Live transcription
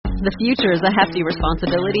The future is a hefty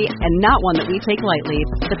responsibility and not one that we take lightly.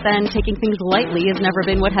 But then, taking things lightly has never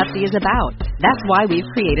been what Hefty is about. That's why we've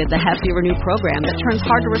created the Hefty Renew program that turns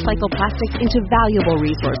hard-to-recycle plastics into valuable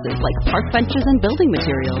resources like park benches and building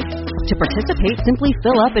materials. To participate, simply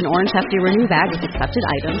fill up an orange Hefty Renew bag with accepted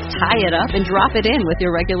items, tie it up, and drop it in with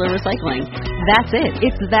your regular recycling. That's it.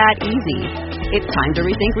 It's that easy. It's time to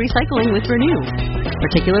rethink recycling with Renew.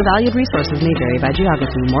 Particular valued resources may vary by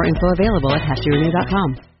geography. More info available at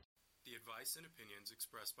heftyrenew.com. The advice and opinions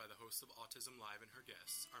expressed by the host of Autism Live and her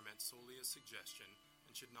guests are meant solely as suggestion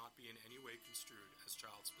and should not be in any way construed as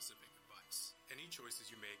child-specific advice. Any choices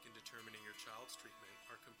you make in determining your child's treatment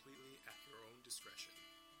are completely at your own discretion.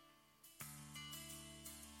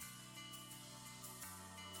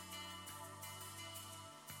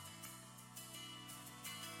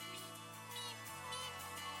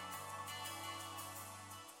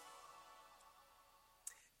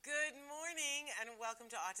 Good morning and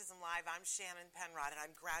welcome to Autism Live. I'm Shannon Penrod and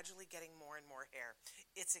I'm gradually getting more and more hair.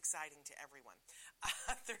 It's exciting to everyone.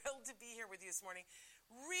 Thrilled to be here with you this morning.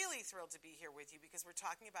 Really thrilled to be here with you because we're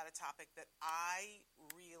talking about a topic that I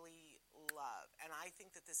really love and I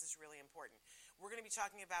think that this is really important. We're going to be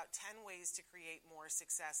talking about 10 ways to create more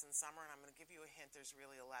success in summer, and I'm going to give you a hint. There's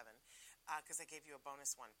really 11 because I gave you a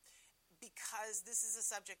bonus one. Because this is a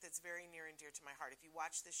subject that's very near and dear to my heart. If you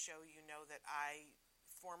watch this show, you know that I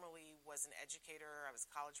formerly was an educator. I was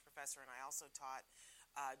a college professor, and I also taught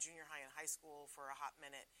junior high and high school for a hot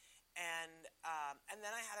minute. And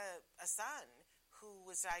then I had a son who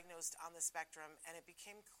was diagnosed on the spectrum, and it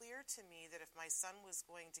became clear to me that if my son was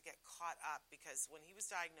going to get caught up, because when he was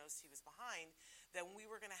diagnosed he was behind, then we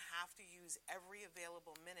were going to have to use every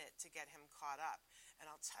available minute to get him caught up. And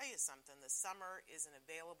I'll tell you something, the summer is an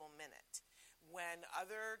available minute. When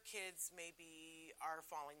other kids maybe are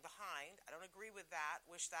falling behind, I don't agree with that,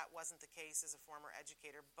 wish that wasn't the case as a former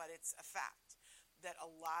educator, but it's a fact that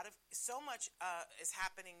so much is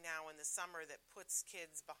happening now in the summer that puts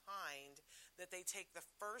kids behind that they take the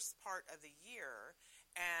first part of the year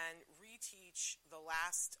and reteach the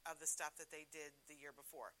last of the stuff that they did the year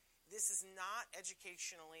before. This is not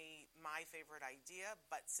educationally my favorite idea,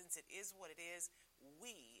 but since it is what it is,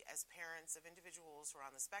 we, as parents of individuals who are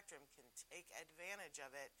on the spectrum, can take advantage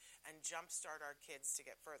of it and jumpstart our kids to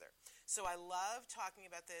get further. So I love talking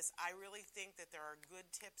about this. I really think that there are good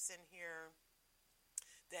tips in here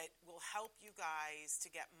that will help you guys to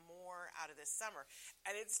get more out of this summer.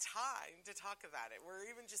 And it's time to talk about it. We're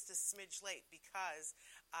even just a smidge late because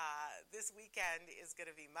this weekend is going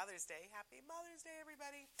to be Mother's Day. Happy Mother's Day,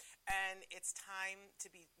 everybody. And it's time to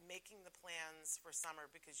be making the plans for summer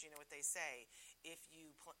because you know what they say. If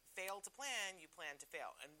you fail to plan, you plan to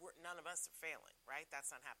fail. And none of us are failing, right? That's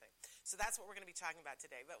not happening. So that's what we're going to be talking about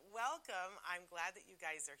today. But welcome. I'm glad that you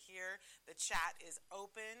guys are here. The chat is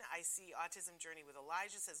open. I see Autism Journey with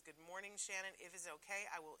Elijah says, good morning, Shannon. If it's okay,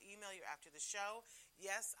 I will email you after the show.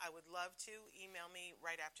 Yes, I would love to. Email me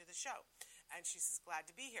right after the show. And she says, glad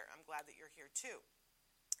to be here. I'm glad that you're here too.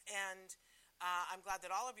 And I'm glad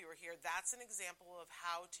that all of you are here. That's an example of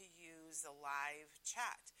how to use a live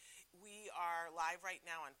chat. We are live right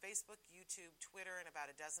now on Facebook, YouTube, Twitter, and about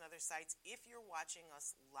a dozen other sites. If you're watching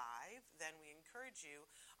us live, then we encourage you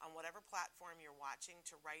on whatever platform you're watching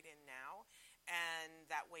to write in now. And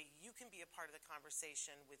that way you can be a part of the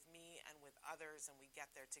conversation with me and with others, and we get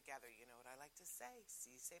there together. You know what I like to say,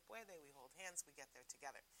 si se puede, we hold hands, we get there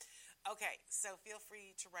together. Okay, so feel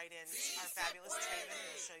free to write in. Our fabulous Traven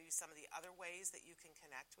will show you some of the other ways that you can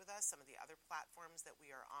connect with us, some of the other platforms that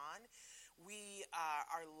we are on. We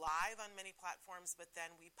are live on many platforms, but then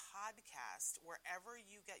we podcast. Wherever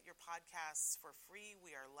you get your podcasts for free,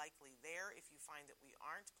 we are likely there. If you find that we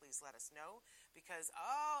aren't, please let us know. Because,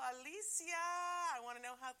 Alicia, I want to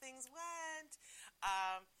know how things went.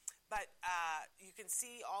 But you can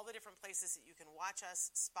see all the different places that you can watch us,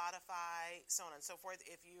 Spotify, so on and so forth.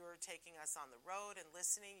 If you're taking us on the road and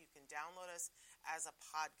listening, you can download us as a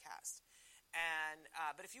podcast. And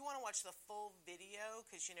but if you want to watch the full video,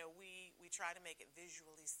 because you know we try to make it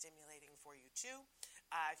visually stimulating for you too.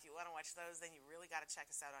 If you want to watch those, then you really got to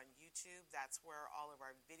check us out on YouTube. That's where all of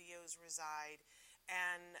our videos reside.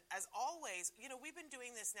 And as always, you know, we've been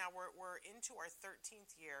doing this now. We're into our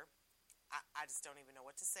 13th year. I just don't even know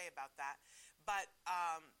what to say about that. But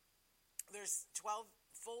there's 12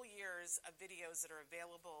 full years of videos that are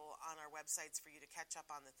available on our websites for you to catch up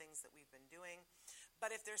on the things that we've been doing. But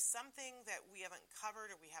if there's something that we haven't covered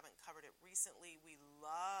or we haven't covered it recently, we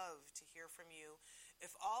love to hear from you.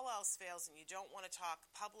 If all else fails and you don't want to talk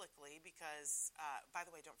publicly because, by the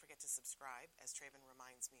way, don't forget to subscribe, as Traven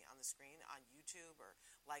reminds me on the screen, on YouTube, or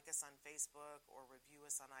like us on Facebook, or review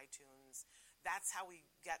us on iTunes. That's how we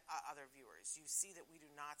get other viewers. You see that we do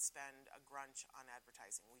not spend a grunch on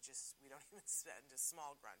advertising. We don't even spend a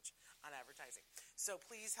small grunch on advertising. So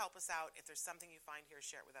please help us out. If there's something you find here,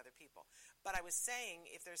 share it with other people. But I was saying,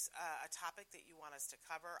 if there's a topic that you want us to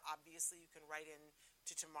cover, obviously you can write in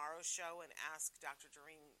to tomorrow's show and ask Dr.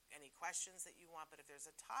 Doreen any questions that you want. But if there's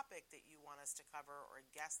a topic that you want us to cover or a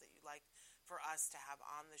guest that you'd like for us to have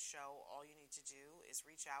on the show, all you need to do is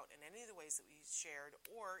reach out in any of the ways that we shared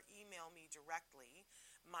or email me directly.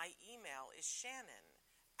 My email is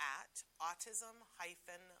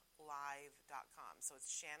shannon@autism-live.com. So it's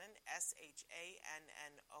Shannon,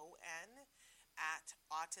 SHANNON,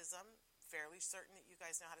 @autism. Fairly certain that you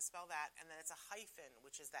guys know how to spell that. And then it's a hyphen,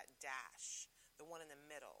 which is that dash, the one in the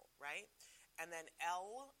middle, right? And then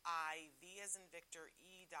LIV as in Victor,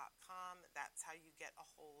 E.com. That's how you get a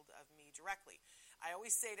hold of me directly. I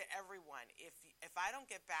always say to everyone, if I don't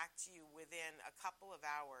get back to you within a couple of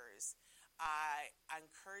hours, I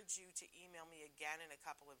encourage you to email me again in a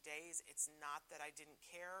couple of days. It's not that I didn't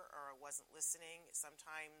care or I wasn't listening.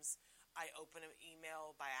 Sometimes I open an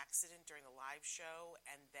email by accident during the live show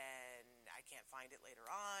and then I can't find it later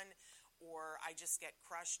on. Or I just get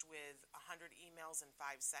crushed with 100 emails in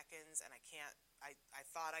 5 seconds and I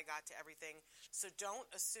thought I got to everything. So don't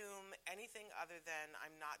assume anything other than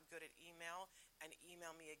I'm not good at email and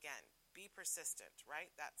email me again. Be persistent,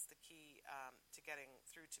 right? That's the key to getting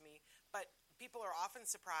through to me. But people are often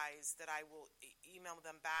surprised that I will email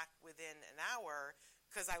them back within an hour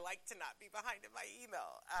because I like to not be behind in my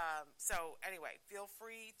email. So anyway, feel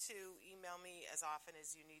free to email me as often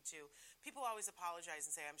as you need to. People always apologize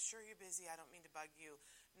and say, I'm sure you're busy. I don't mean to bug you.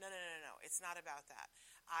 No. It's not about that.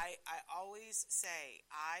 I always say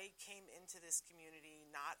I came into this community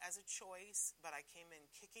not as a choice, but I came in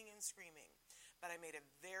kicking and screaming. But I made a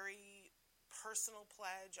very personal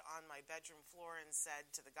pledge on my bedroom floor and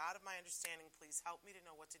said, to the God of my understanding, please help me to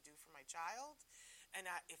know what to do for my child. And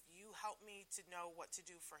if you help me to know what to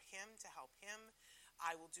do for him, to help him,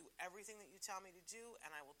 I will do everything that you tell me to do,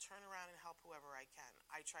 and I will turn around and help whoever I can.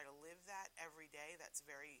 I try to live that every day. That's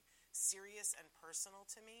very serious and personal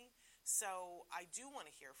to me. So I do want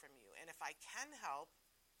to hear from you. And if I can help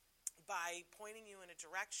by pointing you in a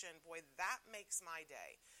direction, boy, that makes my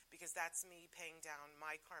day, because that's me paying down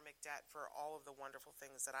my karmic debt for all of the wonderful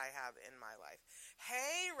things that I have in my life.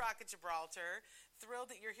 Hey, Rocket Gibraltar. Thrilled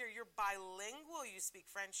that you're here. You're bilingual. You speak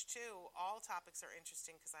French, too. All topics are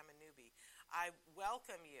interesting because I'm a newbie. I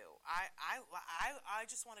welcome you. I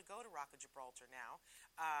just want to go to Rocket Gibraltar now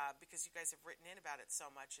because you guys have written in about it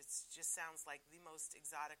so much. It just sounds like the most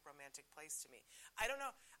exotic, romantic place to me. I don't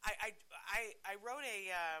know. I wrote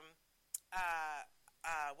a...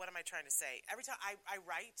 what am I trying to say? Every time I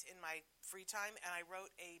write in my free time, and I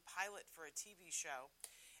wrote a pilot for a TV show,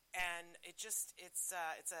 and it's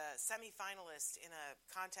a semi-finalist in a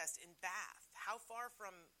contest in Bath. How far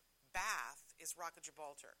from Bath is Rocket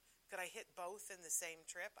Gibraltar? Could I hit both in the same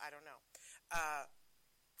trip? I don't know. I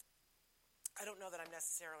don't know that I'm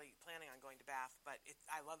necessarily planning on going to Bath, but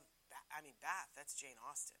Bath, that's Jane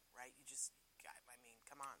Austen, right?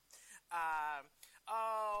 Come on.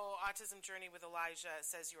 Autism Journey with Elijah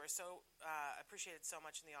says you are so appreciated so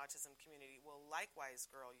much in the autism community. Well, likewise,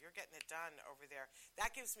 girl, you're getting it done over there.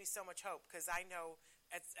 That gives me so much hope because I know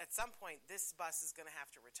at some point this bus is going to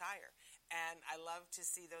have to retire. And I love to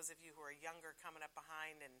see those of you who are younger coming up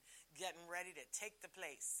behind and getting ready to take the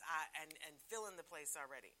place and fill in the place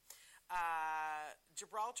already.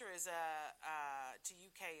 Gibraltar is to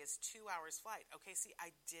UK is 2 hours flight. Okay, see,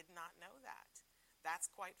 I did not know that. That's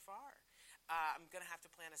quite far. I'm going to have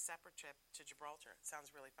to plan a separate trip to Gibraltar. It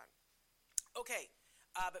sounds really fun. Okay,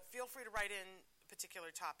 but feel free to write in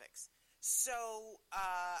particular topics. So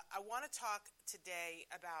I want to talk today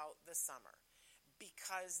about the summer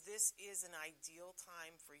because this is an ideal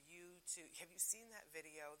time for you to... Have you seen that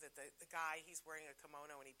video that the guy, he's wearing a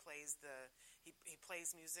kimono and he plays he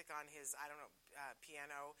plays music on his,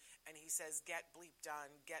 piano, and he says, get bleep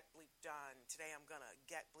done, get bleep done. Today I'm going to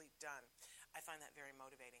get bleep done. I find that very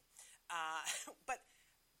motivating. But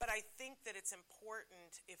I think that it's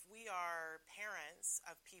important if we are parents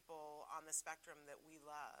of people on the spectrum that we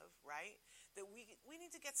love, right, that we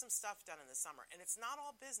need to get some stuff done in the summer. And it's not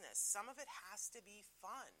all business. Some of it has to be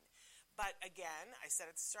fun. But again, I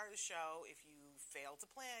said at the start of the show, if you fail to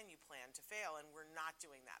plan, you plan to fail. And we're not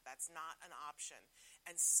doing that. That's not an option.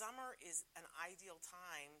 And summer is an ideal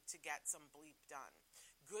time to get some bleep done.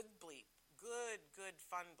 Good bleep. Good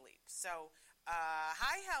fun bleep. So,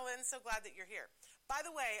 hi, Helen. So glad that you're here. By the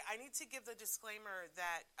way, I need to give the disclaimer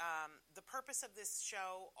that the purpose of this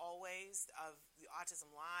show always, of the Autism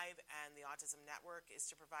Live and the Autism Network, is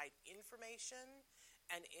to provide information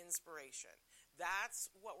and inspiration.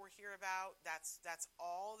 That's what we're here about. That's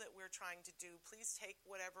all that we're trying to do. Please take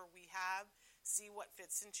whatever we have, see what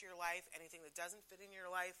fits into your life. Anything that doesn't fit in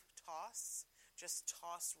your life, toss. Just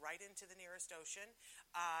toss right into the nearest ocean,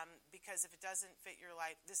 because if it doesn't fit your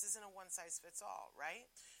life, this isn't a one-size-fits-all, right?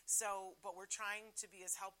 So, but we're trying to be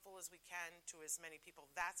as helpful as we can to as many people.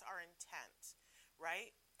 That's our intent,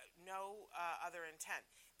 right? No other intent.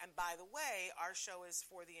 And by the way, our show is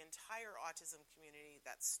for the entire autism community.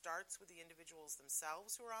 That starts with the individuals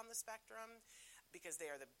themselves who are on the spectrum, because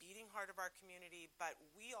they are the beating heart of our community, but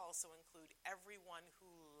we also include everyone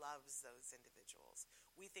who loves those individuals.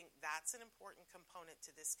 We think that's an important component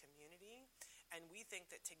to this community, and we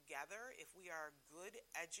think that together, if we are good,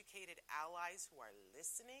 educated allies who are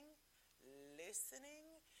listening,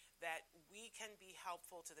 that we can be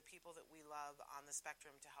helpful to the people that we love on the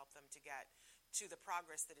spectrum to help them to get to the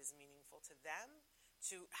progress that is meaningful to them,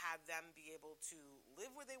 to have them be able to live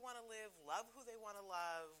where they want to live, love who they want to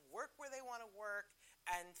love, work where they want to work,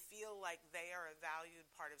 and feel like they are a valued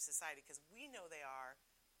part of society, because we know they are,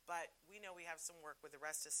 but we know we have some work with the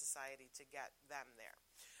rest of society to get them there.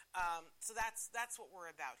 So that's what we're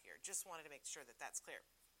about here. Just wanted to make sure that that's clear.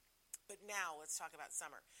 But now let's talk about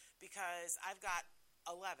summer, because I've got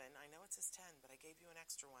 11. I know it says 10, but I gave you an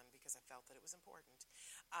extra one because I felt that it was important.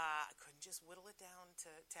 I couldn't just whittle it down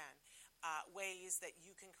to 10. Ways that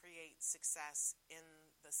you can create success in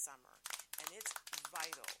the summer. And it's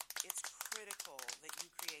vital. It's critical that you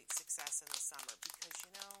create success in the summer, because,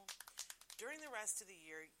 during the rest of the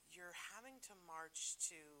year, you're having to march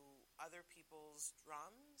to other people's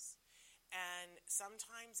drums. And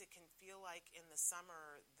sometimes it can feel like in the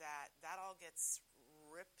summer that all gets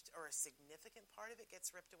ripped, or a significant part of it gets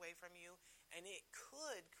ripped away from you, and it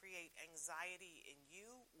could create anxiety in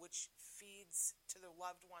you, which feeds to the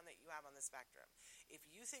loved one that you have on the spectrum. If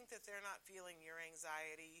you think that they're not feeling your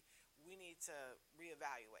anxiety, we need to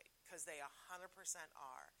reevaluate, because they 100%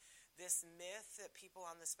 are. This myth that people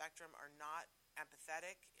on the spectrum are not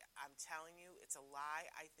empathetic, I'm telling you, it's a lie.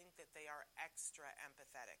 I think that they are extra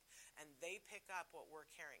empathetic, and they pick up what we're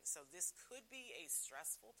carrying. So this could be a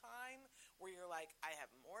stressful time where you're like, I have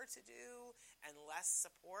more to do and less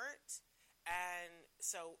support, and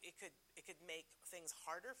so it could make things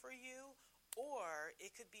harder for you, or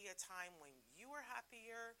it could be a time when you are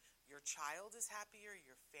happier, your child is happier,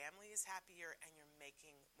 your family is happier, and you're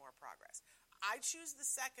making more progress. I choose the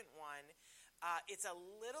second one. It's a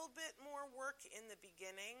little bit more work in the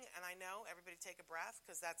beginning, and I know everybody take a breath,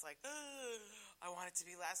 because that's like, I want it to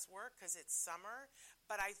be less work because it's summer.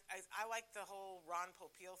 But I like the whole Ron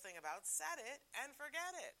Popeil thing about set it and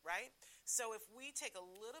forget it, right? So if we take a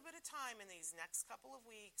little bit of time in these next couple of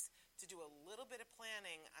weeks to do a little bit of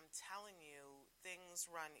planning, I'm telling you, things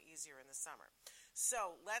run easier in the summer.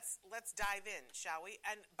 So let's dive in, shall we?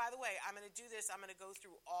 And by the way, I'm going to do this. I'm going to go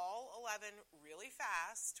through all 11 really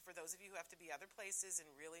fast for those of you who have to be other places and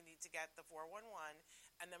really need to get the 411,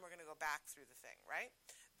 and then we're going to go back through the thing, right?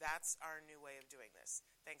 That's our new way of doing this.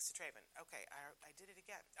 Thanks to Traven. Okay, I did it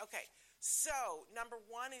again. Okay, so number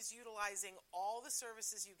 1 is utilizing all the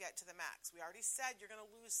services you get to the max. We already said you're going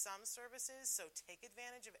to lose some services, so take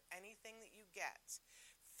advantage of anything that you get.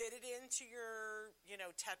 Fit it into your,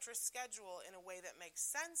 Tetris schedule in a way that makes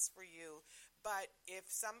sense for you. But if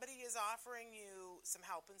somebody is offering you some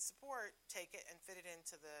help and support, take it and fit it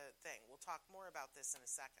into the thing. We'll talk more about this in a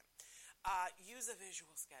second. Use a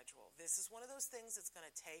visual schedule. This is one of those things that's going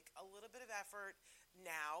to take a little bit of effort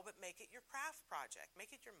now, but make it your craft project.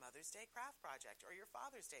 Make it your Mother's Day craft project or your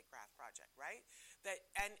Father's Day craft project, right?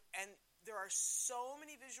 And there are so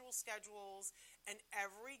many visual schedules, and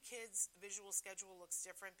every kid's visual schedule looks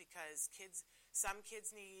different, because some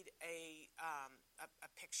kids need a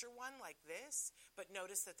picture one like this, but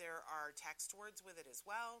notice that there are text words with it as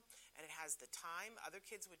well, and it has the time. Other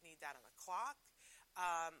kids would need that on a clock.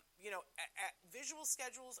 Visual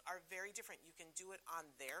schedules are very different. You can do it on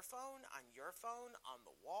their phone, on your phone, on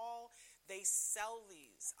the wall. They sell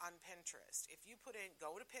these on Pinterest. If you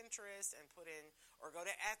go to Pinterest and or go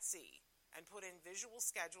to Etsy and put in visual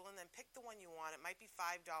schedule and then pick the one you want. It might be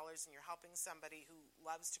 $5, and you're helping somebody who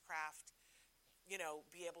loves to craft,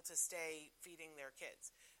 be able to stay feeding their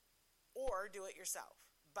kids. Or do it yourself.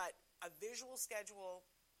 But a visual schedule,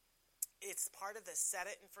 it's part of the set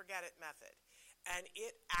it and forget it method. And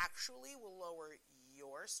it actually will lower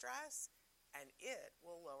your stress, and it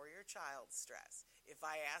will lower your child's stress. If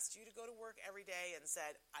I asked you to go to work every day and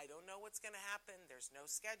said, I don't know what's going to happen, there's no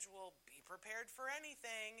schedule, be prepared for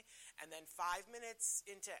anything, and then 5 minutes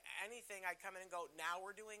into anything I'd come in and go, now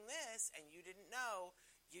we're doing this, and you didn't know,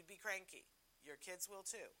 you'd be cranky. Your kids will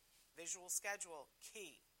too. Visual schedule,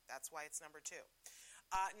 key. That's why it's number 2.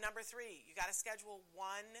 Number 3, you got to schedule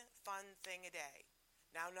one fun thing a day.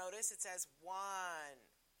 Now notice it says one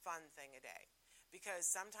fun thing a day. Because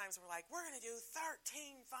sometimes we're like, we're going to do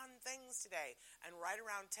 13 fun things today. And right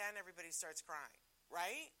around 10, everybody starts crying,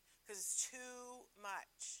 right? Because it's too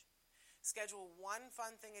much. Schedule one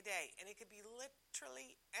fun thing a day. And it could be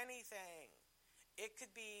literally anything. It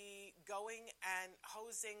could be going and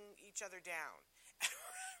hosing each other down,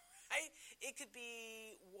 right? It could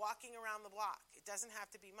be walking around the block. It doesn't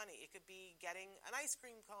have to be money. It could be getting an ice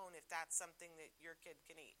cream cone if that's something that your kid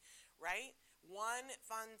can eat, right? One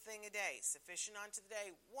fun thing a day. Sufficient onto the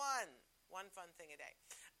day. One fun thing a day.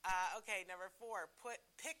 Okay, number 4.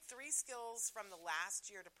 Pick 3 skills from the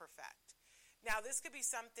last year to perfect. Now, this could be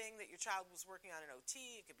something that your child was working on in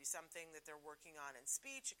OT. It could be something that they're working on in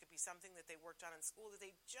speech. It could be something that they worked on in school that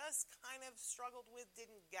they just kind of struggled with,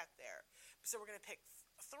 didn't get there. So we're going to pick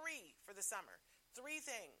 3 for the summer. 3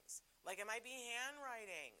 things. Like it might be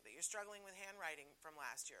handwriting, that you're struggling with handwriting from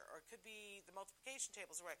last year. Or it could be the multiplication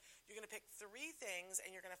tables. Or you're going to pick 3 things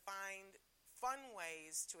and you're going to find fun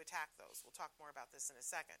ways to attack those. We'll talk more about this in a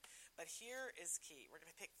second. But here is key. We're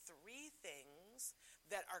going to pick 3 things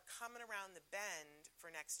that are coming around the bend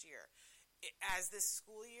for next year. As this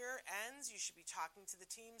school year ends, you should be talking to the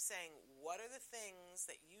team saying, what are the things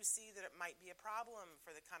that you see that it might be a problem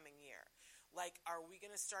for the coming year? Like, are we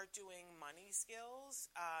going to start doing money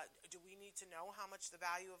skills? Do we need to know how much the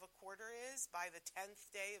value of a quarter is by the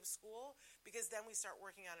 10th day of school? Because then we start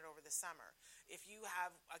working on it over the summer. If you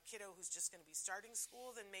have a kiddo who's just going to be starting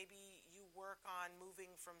school, then maybe you work on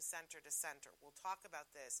moving from center to center. We'll talk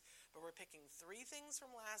about this, but we're picking 3 things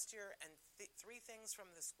from last year and 3 things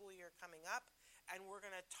from the school year coming up, and we're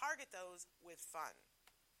going to target those with fun.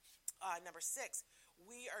 Number 6,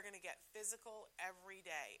 we are going to get physical every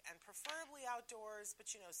day, and preferably outdoors, but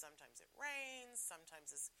sometimes it rains, sometimes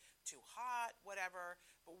it's too hot, whatever,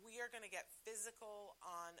 but we are going to get physical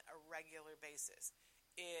on a regular basis.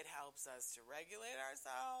 It helps us to regulate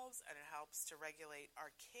ourselves, and it helps to regulate our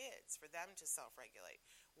kids, for them to self-regulate.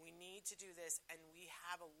 We need to do this, and we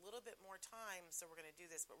have a little bit more time, so we're going to do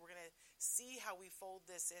this, but we're going to see how we fold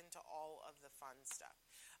this into all of the fun stuff.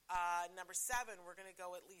 Number 7, we're going to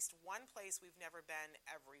go at least one place we've never been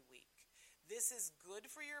every week. This is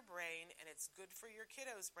good for your brain, and it's good for your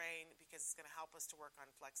kiddo's brain because it's going to help us to work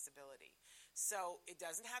on flexibility. So it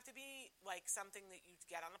doesn't have to be like something that you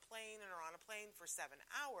get on a plane and are on a plane for 7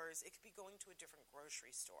 hours. It could be going to a different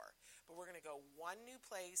grocery store. But we're going to go one new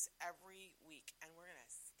place every week, and we're going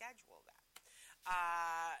to schedule that.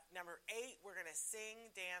 Number 8, we're going to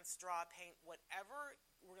sing, dance, draw, paint, whatever.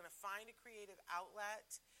 We're going to find a creative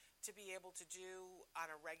outlet to be able to do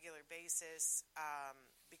on a regular basis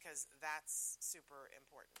because that's super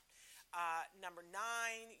important. Number 9,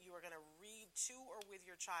 you are going to read to or with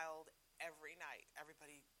your child every night.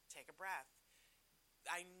 Everybody take a breath.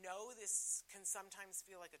 I know this can sometimes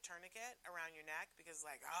feel like a tourniquet around your neck because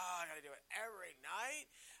I got to do it every night.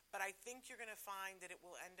 But I think you're going to find that it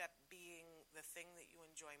will end up being the thing that you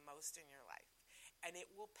enjoy most in your life. And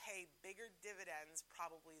it will pay bigger dividends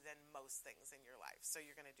probably than most things in your life. So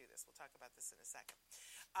you're going to do this. We'll talk about this in a second.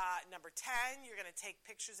 Number 10, you're going to take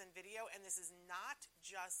pictures and video. And this is not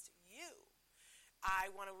just you.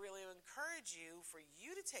 I want to really encourage you for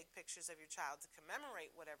you to take pictures of your child to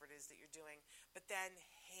commemorate whatever it is that you're doing. But then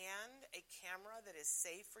hand a camera that is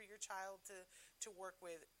safe for your child to work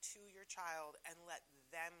with to your child and let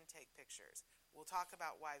them take pictures. We'll talk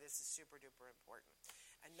about why this is super duper important.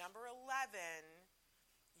 And number 11,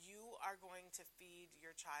 you are going to feed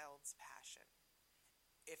your child's passion.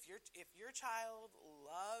 If your child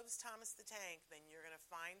loves Thomas the Tank, then you're going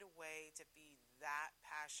to find a way to feed that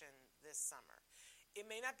passion this summer. It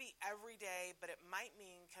may not be every day, but it might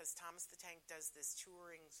mean, because Thomas the Tank does this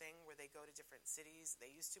touring thing where they go to different cities. They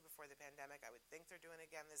used to before the pandemic. I would think they're doing it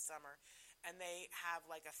again this summer. And they have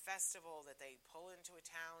like a festival that they pull into a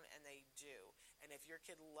town, and they do. And if your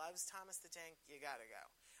kid loves Thomas the Tank, you got to go.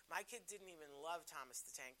 My kid didn't even love Thomas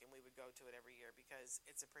the Tank, and we would go to it every year because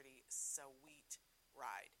it's a pretty sweet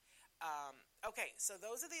ride. Okay, so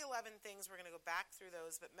those are the 11 things. We're going to go back through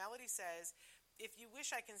those. But Melody says, if you wish,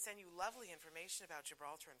 I can send you lovely information about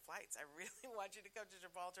Gibraltar and flights. I really want you to come to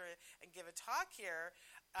Gibraltar and give a talk here.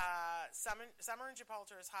 Summer in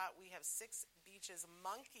Gibraltar is hot. We have 6 beaches,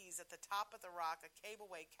 monkeys at the top of the rock, a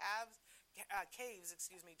cableway, caves,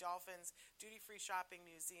 dolphins, duty-free shopping,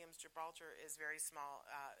 museums. Gibraltar is very small,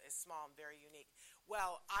 and very unique.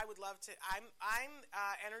 Well, I would love to. I'm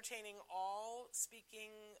entertaining all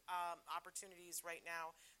speaking opportunities right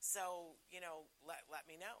now. So let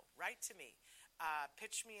me know. Write to me.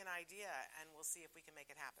 Pitch me an idea, and we'll see if we can make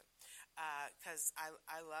it happen. Because I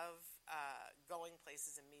love going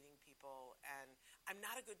places and meeting people, and I'm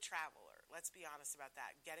not a good traveler. Let's be honest about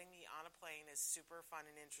that. Getting me on a plane is super fun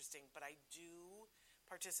and interesting, but I do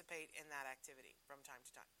participate in that activity from time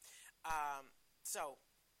to time.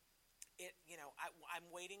 I'm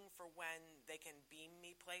waiting for when they can beam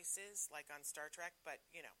me places, like on Star Trek, but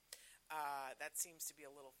that seems to be a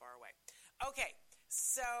little far away. Okay.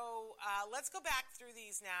 So let's go back through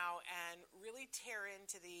these now and really tear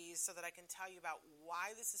into these so that I can tell you about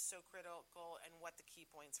why this is so critical and what the key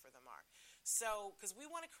points for them are. So, because we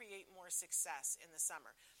want to create more success in the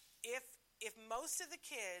summer. If most of the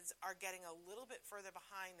kids are getting a little bit further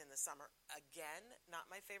behind in the summer, again, not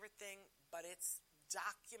my favorite thing, but it's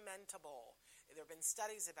documentable. There have been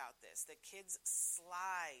studies about this, that kids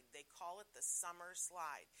slide. They call it the summer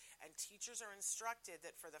slide. And teachers are instructed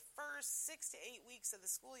that for the first 6 to 8 weeks of the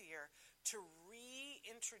school year to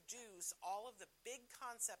reintroduce all of the big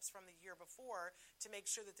concepts from the year before to make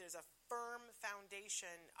sure that there's a firm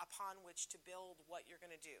foundation upon which to build what you're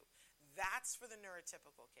going to do. That's for the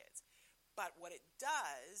neurotypical kids. But what it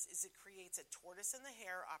does is it creates a tortoise in the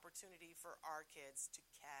hare opportunity for our kids to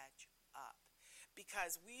catch up.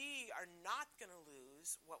 Because we are not going to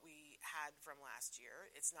lose what we had from last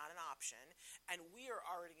year. It's not an option. And we are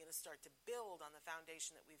already going to start to build on the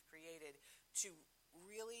foundation that we've created to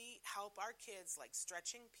really help our kids, like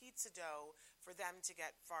stretching pizza dough, for them to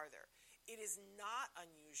get farther. It is not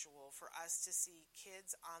unusual for us to see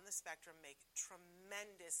kids on the spectrum make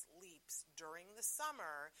tremendous leaps during the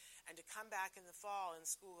summer and to come back in the fall and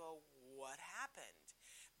school go, what happened?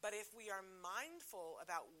 But if we are mindful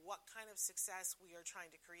about what kind of success we are trying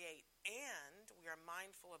to create, and we are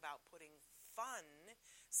mindful about putting fun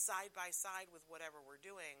side by side with whatever we're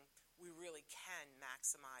doing, we really can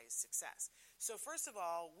maximize success. So first of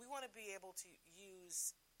all, we want to be able to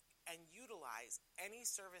use and utilize any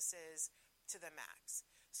services to the max.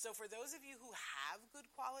 So for those of you who have good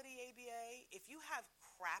quality ABA, if you have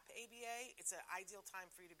crap ABA, it's an ideal time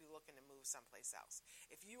for you to be looking to move someplace else.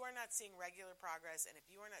 If you are not seeing regular progress, and if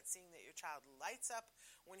you are not seeing that your child lights up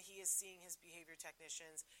when he is seeing his behavior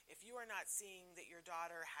technicians, if you are not seeing that your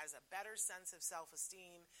daughter has a better sense of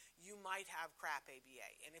self-esteem, you might have crap ABA.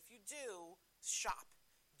 And if you do, shop.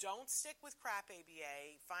 Don't stick with crap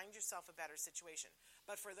ABA. Find yourself a better situation.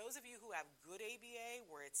 But for those of you who have good ABA,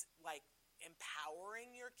 where it's like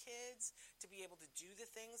empowering your kids to be able to do the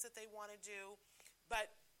things that they want to do,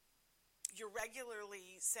 but you're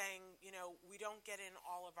regularly saying, we don't get in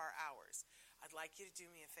all of our hours. I'd like you to do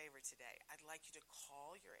me a favor today. I'd like you to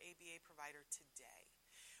call your ABA provider today.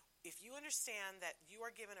 If you understand that you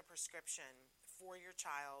are given a prescription for your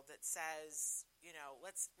child that says,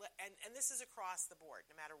 and this is across the board,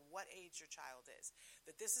 no matter what age your child is,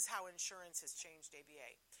 that this is how insurance has changed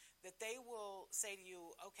ABA, that they will say to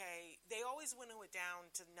you, okay, they always winnow it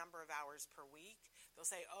down to the number of hours per week. They'll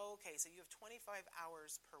say, okay, so you have 25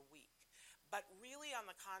 hours per week. But really on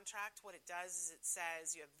the contract, what it does is it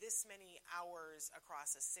says you have this many hours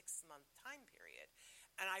across a 6-month time period.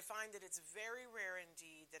 And I find that it's very rare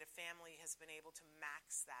indeed that a family has been able to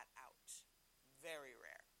max that out. Very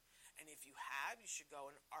rare. And if you have, you should go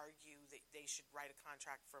and argue that they should write a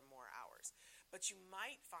contract for more hours. But you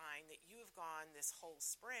might find that you have gone this whole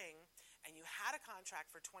spring and you had a contract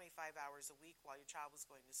for 25 hours a week while your child was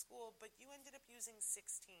going to school, but you ended up using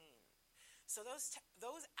 16. So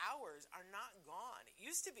those hours are not gone. It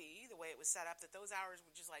used to be, the way it was set up, that those hours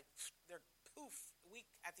were just like, they're poof, week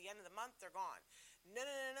at the end of the month, they're gone.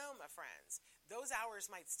 No, my friends. Those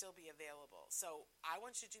hours might still be available. So I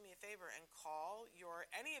want you to do me a favor and call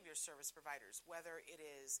any of your service providers, whether it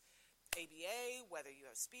is ABA, whether you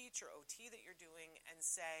have speech or OT that you're doing, and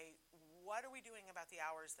say, what are we doing about the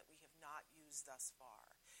hours that we have not used thus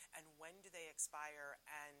far? And when do they expire?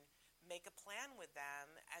 And make a plan with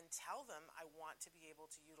them and tell them, I want to be able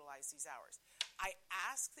to utilize these hours. I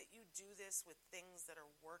ask that you do this with things that are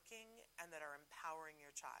working and that are empowering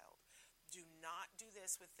your child. Do not do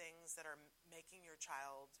this with things that are making your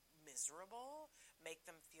child miserable, make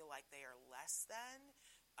them feel like they are less than.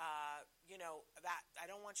 That I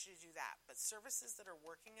don't want you to do that. But services that are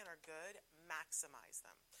working and are good, maximize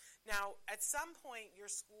them. Now, at some point, your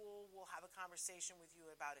school will have a conversation with you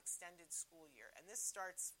about extended school year. And this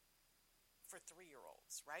starts for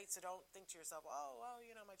 3-year-olds, right? So don't think to yourself,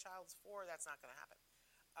 my child's 4, that's not going to happen.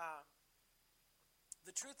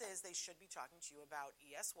 The truth is they should be talking to you about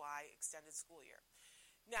ESY, extended school year.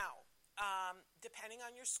 Now, depending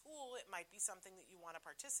on your school, it might be something that you want to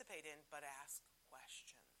participate in, but ask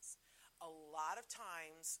questions. A lot of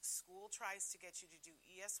times, school tries to get you to do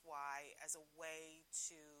ESY as a way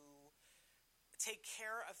to take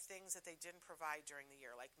care of things that they didn't provide during the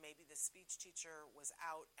year. Like maybe the speech teacher was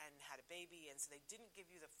out and had a baby, and so they didn't give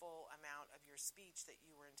you the full amount of your speech that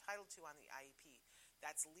you were entitled to on the IEP.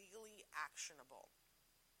 That's legally actionable.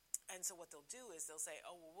 And so what they'll do is they'll say,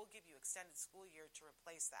 oh, well, we'll give you extended school year to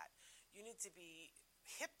replace that. You need to be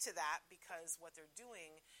hip to that because what they're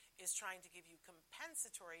doing is trying to give you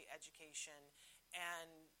compensatory education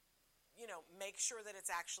and make sure that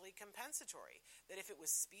it's actually compensatory. That if it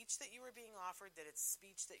was speech that you were being offered, that it's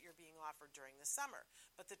speech that you're being offered during the summer.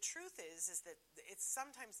 But the truth is that it's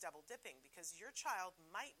sometimes double dipping because your child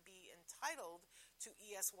might be entitled to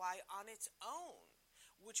ESY on its own,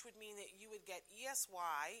 which would mean that you would get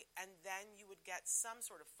ESY and then you would get some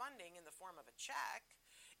sort of funding in the form of a check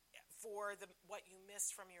for what you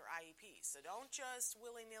missed from your IEP. So don't just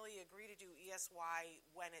willy-nilly agree to do ESY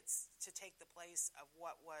when it's to take the place of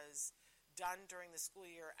what was done during the school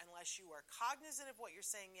year unless you are cognizant of what you're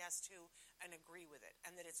saying yes to and agree with it,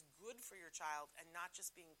 and that it's good for your child and not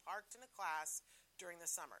just being parked in a class during the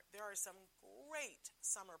summer. There are some great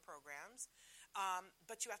summer programs,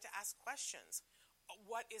 but you have to ask questions.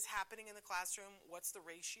 What is happening in the classroom? What's the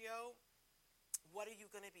ratio? What are you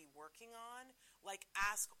going to be working on? Like,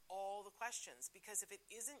 ask all the questions, because if it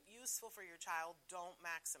isn't useful for your child, don't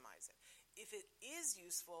maximize it. If it is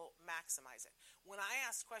useful, maximize it. When I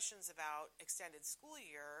asked questions about extended school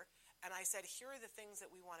year, and I said, here are the things that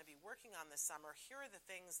we want to be working on this summer, here are the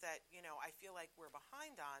things that, I feel like we're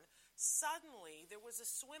behind on, suddenly there was a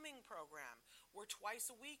swimming program where twice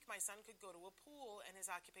a week my son could go to a pool and his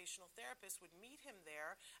occupational therapist would meet him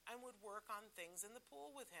there and would work on things in the pool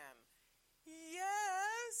with him.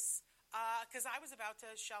 Yes! Because I was about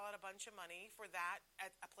to shell out a bunch of money for that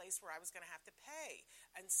at a place where I was going to have to pay.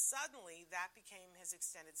 And suddenly that became his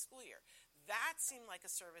extended school year. That seemed like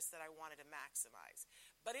a service that I wanted to maximize.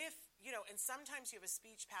 But if, and sometimes you have a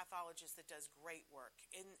speech pathologist that does great work.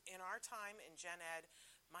 In our time in Gen Ed,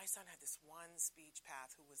 my son had this one speech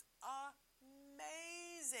path who was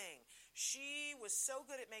amazing. She was so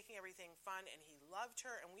good at making everything fun, and he loved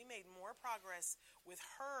her, and we made more progress with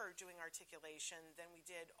her doing articulation than we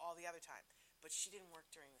did all the other time. But she didn't work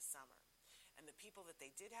during the summer. And the people that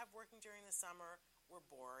they did have working during the summer were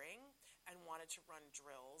boring and wanted to run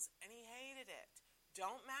drills, and he hated it.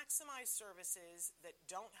 Don't maximize services that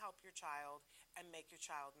don't help your child and make your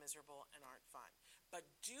child miserable and aren't fun. But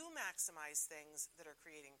do maximize things that are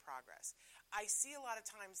creating progress. I see a lot of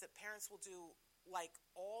times that parents will do like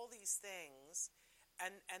all these things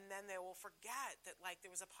and then they will forget that like there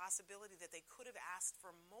was a possibility that they could have asked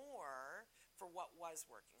for more for what was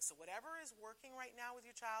working. So whatever is working right now with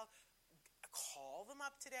your child, call them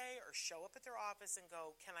up today or show up at their office and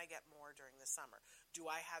go, can I get more during the summer? Do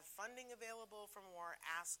I have funding available for more?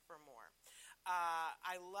 Ask for more.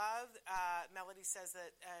 I love, Melody says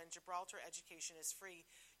that in Gibraltar education is free.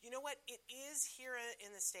 You know what? It is here in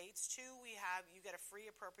the States too. You get a free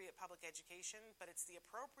appropriate public education, but it's the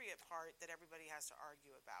appropriate part that everybody has to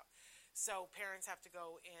argue about. So parents have to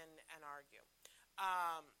go in and argue.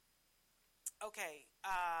 Okay.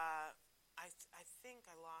 I think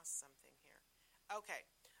I lost something here. Okay.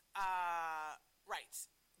 Right.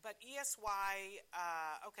 But ESY,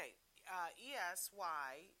 ESY,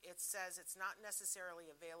 it says it's not necessarily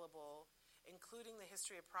available, including the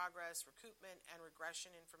history of progress, recoupment, and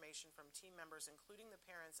regression information from team members, including the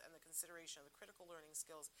parents, and the consideration of the critical learning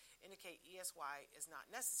skills indicate ESY is not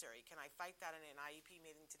necessary. Can I fight that in an IEP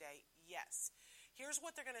meeting today? Yes. Here's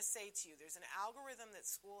what they're going to say to you. There's an algorithm that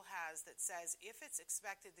school has that says if it's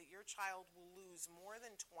expected that your child will lose more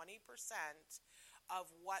than 20% of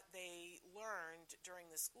what they learned during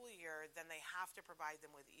the school year, then they have to provide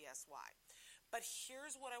them with ESY. But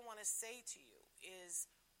here's what I want to say to you is,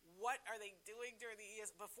 what are they doing during the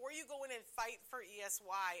ESY? Before you go in and fight for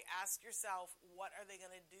ESY, ask yourself, what are they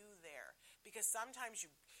going to do there? Because sometimes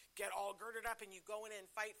you get all girded up and you go in and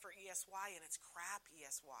fight for ESY and it's crap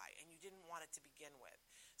ESY and you didn't want it to begin with.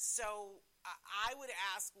 So I would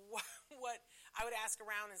ask I would ask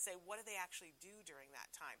around and say, what do they actually do during that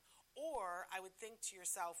time? Or I would think to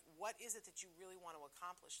yourself, what is it that you really want to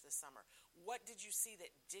accomplish this summer? What did you see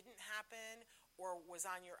that didn't happen or was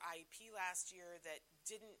on your IEP last year that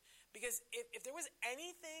didn't? Because if there was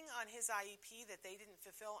anything on his IEP that they didn't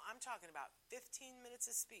fulfill, I'm talking about 15 minutes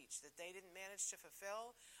of speech that they didn't manage to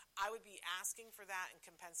fulfill, I would be asking for that in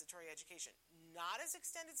compensatory education. Not as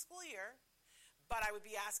extended school year, but I would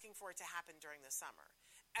be asking for it to happen during the summer.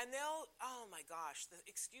 And they'll, oh my gosh, the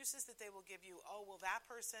excuses that they will give you, oh, well, that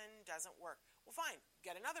person doesn't work. Well, fine,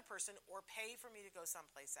 get another person or pay for me to go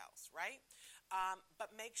someplace else, right?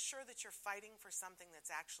 But make sure that you're fighting for something that's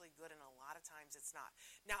actually good, and a lot of times it's not.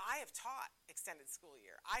 Now, I have taught extended school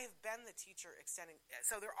year. I have been the teacher extending,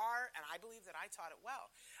 so there are, and I believe that I taught it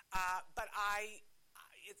well, but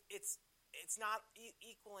it's not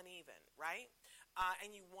equal and even, right?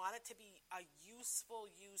 And you want it to be a useful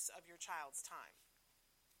use of your child's time.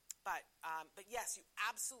 But yes, you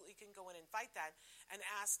absolutely can go in and fight that and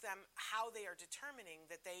ask them how they are determining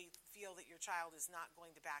that they feel that your child is not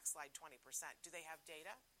going to backslide 20%. Do they have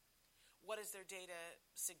data? What does their data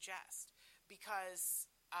suggest? Because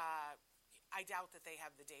I doubt that they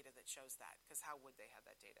have the data that shows that, because how would they have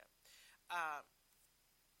that data?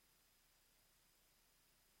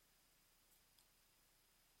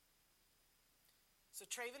 So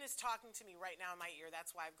Traven is talking to me right now in my ear. That's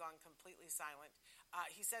why I've gone completely silent.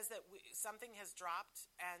 He says that something has dropped,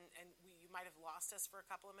 and you might have lost us for a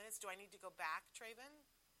couple of minutes. Do I need to go back, Traven?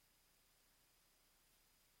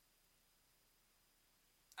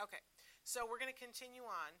 Okay, so we're going to continue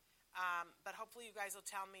on, but hopefully you guys will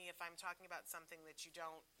tell me if I'm talking about something that you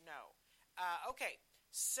don't know. Okay,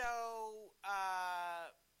 so,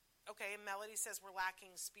 Melody says we're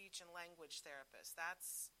lacking speech and language therapists.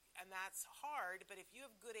 That's hard, but if you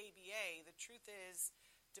have good ABA, the truth is,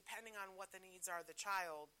 depending on what the needs are of the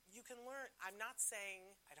child, you can learn. I'm not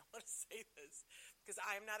saying, I don't want to say this, because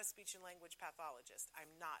I am not a speech and language pathologist. I'm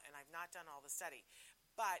not, and I've not done all the study.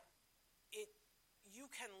 But you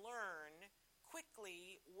can learn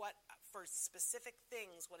quickly what, for specific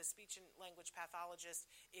things, what a speech and language pathologist,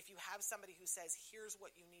 if you have somebody who says, here's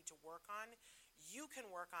what you need to work on, you can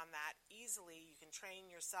work on that easily. You can train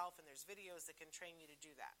yourself, and there's videos that can train you to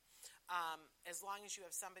do that. As long as you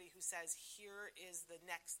have somebody who says, here is the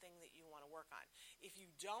next thing that you want to work on. If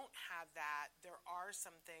you don't have that, there are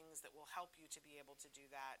some things that will help you to be able to do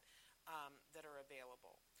that that are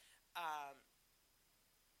available.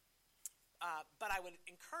 But I would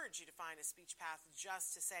encourage you to find a speech path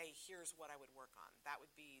just to say, here's what I would work on. That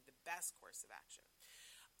would be the best course of action.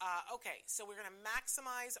 Okay, so we're going to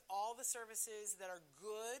maximize all the services that are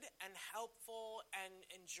good and helpful and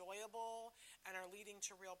enjoyable and are leading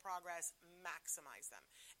to real progress. Maximize them.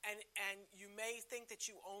 And you may think that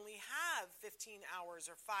you only have 15 hours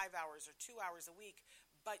or 5 hours or 2 hours a week,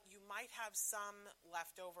 but you might have some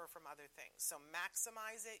left over from other things. So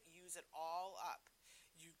maximize it, use it all up.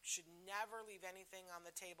 You should never leave anything on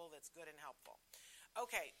the table that's good and helpful.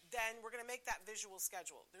 Okay, then we're going to make that visual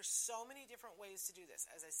schedule. There's so many different ways to do this.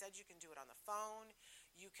 As I said, you can do it on the phone.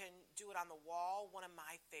 You can do it on the wall. One of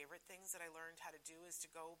my favorite things that I learned how to do is to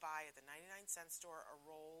go buy at the 99-cent store a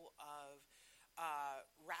roll of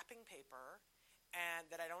wrapping paper, and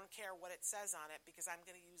that I don't care what it says on it because I'm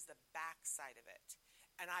going to use the back side of it.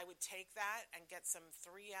 And I would take that and get some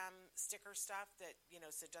 3M sticker stuff that,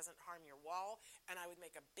 so it doesn't harm your wall. And I would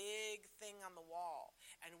make a big thing on the wall.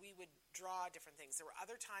 And we would draw different things. There were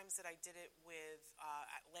other times that I did it with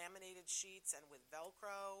laminated sheets and with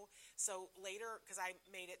Velcro. So later, because I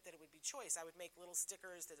made it that it would be choice, I would make little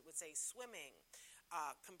stickers that would say swimming,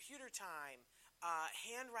 computer time,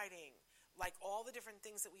 handwriting, like all the different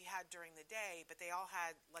things that we had during the day, but they all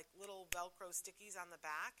had like little Velcro stickies on the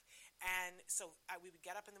back. And so we would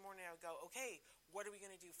get up in the morning and I would go, okay, what are we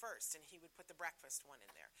going to do first? And he would put the breakfast one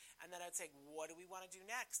in there. And then I'd say, what do we want to do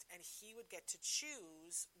next? And he would get to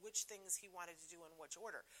choose which things he wanted to do in which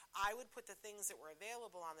order. I would put the things that were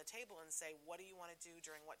available on the table and say, what do you want to do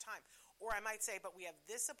during what time? Or I might say, but we have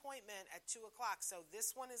this appointment at 2 o'clock, so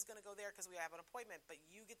this one is going to go there because we have an appointment, but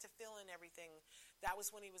you get to fill in everything. That was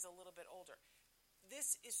when he was a little bit older.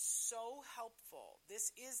 This is so helpful.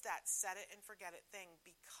 This is that set it and forget it thing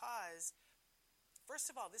because,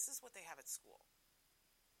 first of all, this is what they have at school.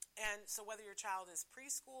 And so whether your child is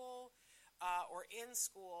preschool or in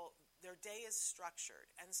school, their day is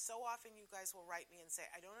structured. And so often you guys will write me and say,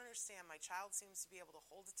 I don't understand. My child seems to be able to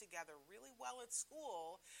hold it together really well at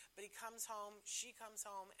school, but he comes home, she comes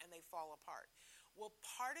home, and they fall apart. Well,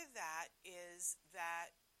 part of that is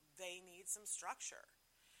that they need some structure.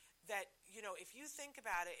 That, if you think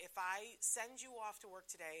about it, if I send you off to work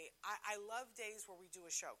today, I love days where we do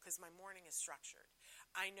a show because my morning is structured.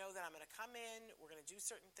 I know that I'm going to come in, we're going to do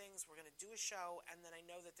certain things, we're going to do a show, and then I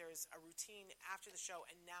know that there's a routine after the show,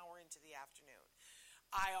 and now we're into the afternoon.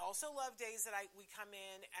 I also love days that we come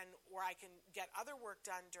in where I can get other work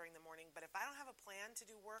done during the morning, but if I don't have a plan to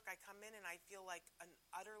do work, I come in and I feel like an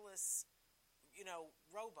utterless,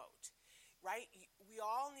 rowboat. Right? We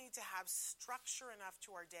all need to have structure enough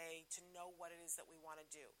to our day to know what it is that we want to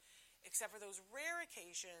do. except for those rare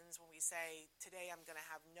occasions when we say, today I'm going to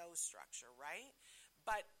have no structure, right?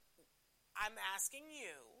 But I'm asking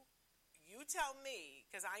you tell me,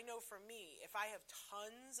 because I know for me, if I have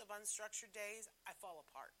tons of unstructured days, I fall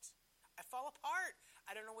apart.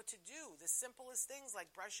 I don't know what to do. The simplest things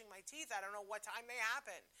like brushing my teeth, I don't know what time they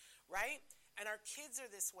happen, right? And our kids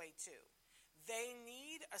are this way too. They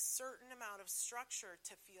need a certain amount of structure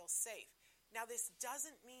to feel safe. Now, this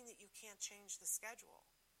doesn't mean that you can't change the schedule.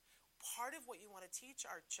 Part of what you want to teach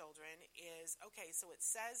our children is, okay, so it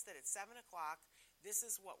says that at 7 o'clock, this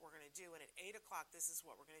is what we're going to do, and at 8 o'clock, this is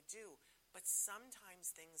what we're going to do. But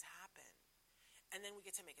sometimes things happen, and then we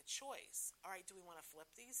get to make a choice. All right, do we want to flip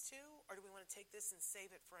these two, or do we want to take this and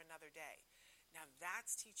save it for another day? Now,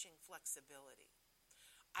 that's teaching flexibility.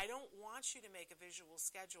 I don't want you to make a visual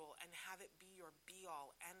schedule and have it be your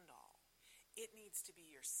be-all, end-all. It needs to be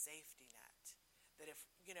your safety net. That if,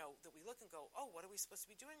 that we look and go, oh, what are we supposed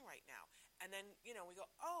to be doing right now? And then, we go,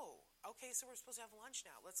 oh, okay, so we're supposed to have lunch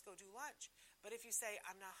now. Let's go do lunch. But if you say,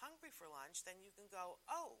 I'm not hungry for lunch, then you can go,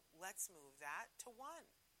 oh, let's move that to 1.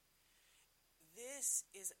 This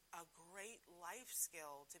is a great life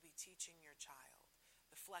skill to be teaching your child.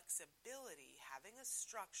 The flexibility, having a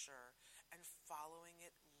structure, and following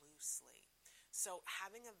it loosely. So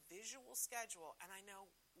having a visual schedule, and I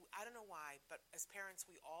don't know why, but as parents,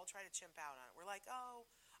 we all try to chimp out on it. We're like, oh,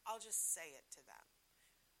 I'll just say it to them.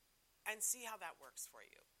 And see how that works for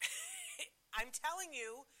you. I'm telling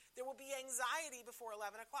you, there will be anxiety before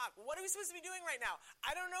 11 o'clock. What are we supposed to be doing right now?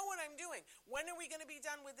 I don't know what I'm doing. When are we going to be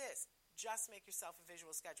done with this? Just make yourself a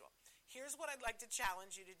visual schedule. Here's what I'd like to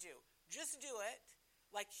challenge you to do. Just do it,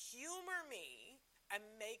 like humor me, and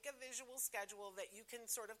make a visual schedule that you can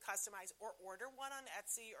sort of customize or order one on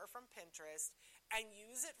Etsy or from Pinterest and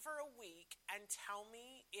use it for a week and tell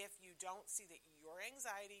me if you don't see that your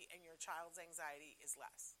anxiety and your child's anxiety is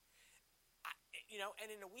less. And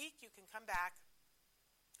in a week you can come back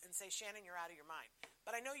and say, Shannon, you're out of your mind.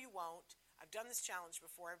 But I know you won't. I've done this challenge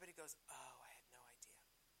before. Everybody goes, oh, I had no idea.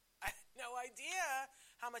 I had no idea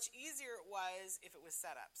how much easier it was if it was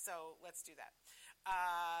set up. So let's do that.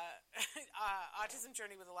 Autism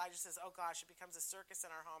Journey with Elijah says, oh gosh, it becomes a circus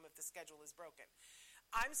in our home if the schedule is broken.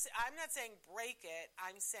 I'm not saying break it.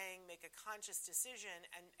 I'm saying make a conscious decision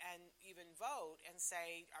and even vote and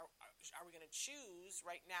say, are we going to choose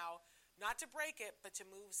right now not to break it, but to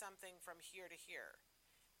move something from here to here?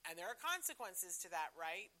 And there are consequences to that,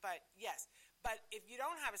 right? But yes. But if you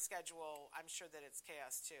don't have a schedule, I'm sure that it's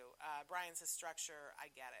chaos too. Brian says structure, I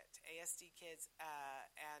get it. ASD kids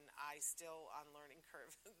and I still on learning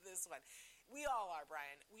curve this one. We all are,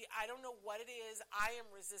 Brian. I don't know what it is. I am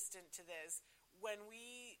resistant to this. When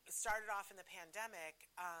we started off in the pandemic,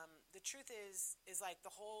 the truth is like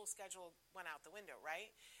the whole schedule went out the window, right?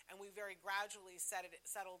 And we very gradually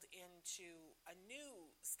settled into a new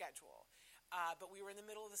schedule. But we were in the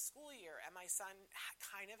middle of the school year, and my son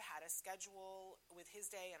kind of had a schedule with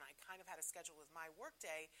his day, and I kind of had a schedule with my work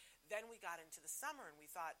day. Then we got into the summer, and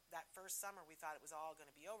we thought that first summer we thought it was all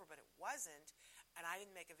going to be over, but it wasn't, and I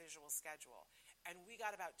didn't make a visual schedule. And we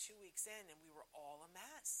got about 2 weeks in, and we were all a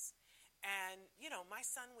mess. And, my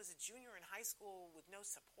son was a junior in high school with no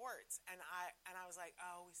supports, and I was like,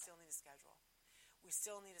 oh, we still need a schedule. We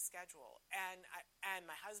still need a schedule. And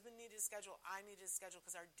my husband needed a schedule. I needed a schedule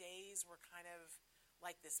because our days were kind of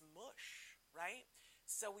like this mush, right?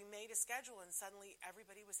 So we made a schedule, and suddenly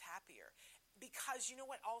everybody was happier. Because you know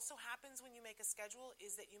what also happens when you make a schedule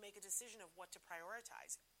is that you make a decision of what to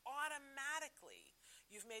prioritize. Automatically,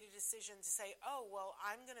 you've made a decision to say, oh, well,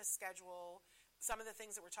 I'm going to schedule some of the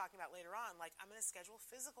things that we're talking about later on, like I'm going to schedule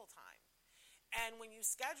physical time. And when you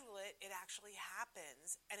schedule it, it actually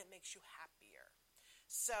happens, and it makes you happier.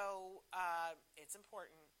 So it's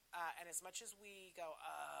important. And as much as we go,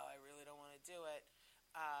 oh, I really don't want to do it,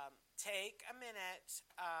 take a minute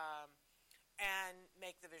and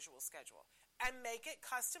make the visual schedule. And make it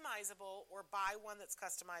customizable, or buy one that's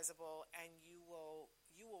customizable, and you will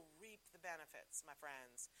reap the benefits, my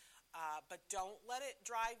friends. But don't let it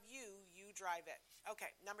drive you. You drive it.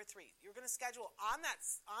 Okay, number 3. You're going to schedule on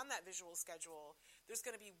that visual schedule. There's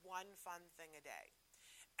going to be one fun thing a day.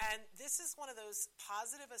 And this is one of those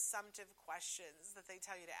positive assumptive questions that they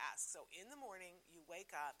tell you to ask. So in the morning, you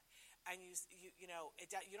wake up, and you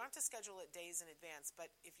don't have to schedule it days in advance.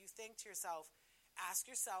 But if you think to yourself, ask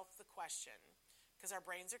yourself the question, because our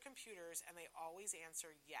brains are computers, and they always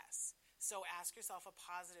answer yes. So ask yourself a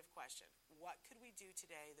positive question. What could we do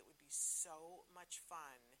today that would be so much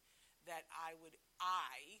fun that I would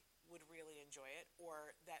really enjoy it,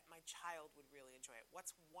 or that my child would really enjoy it?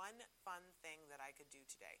 What's one fun thing that I could do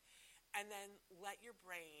today? And then let your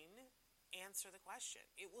brain answer the question.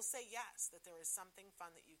 It will say yes, that there is something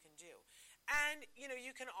fun that you can do. And,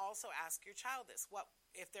 you can also ask your child this. What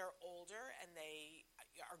if they're older and they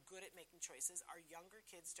are good at making choices? Our younger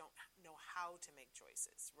kids don't know how to make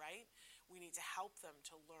choices, right? We need to help them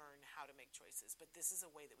to learn how to make choices. But this is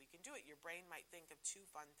a way that we can do it. Your brain might think of two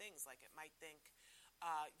fun things. Like it might think,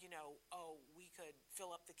 we could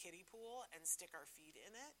fill up the kiddie pool and stick our feet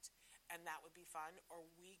in it, and that would be fun. Or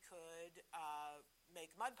we could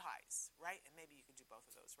make mud pies, right? And maybe you could do both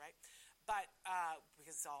of those, right? But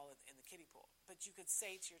because it's all in the kiddie pool. But you could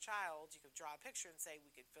say to your child, you could draw a picture and say,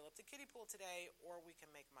 we could fill up the kiddie pool today, or we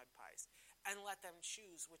can make mud pies, and let them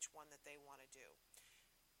choose which one that they want to do.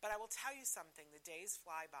 But I will tell you something, the days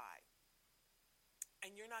fly by,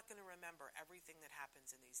 and you're not going to remember everything that happens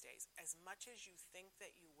in these days. As much as you think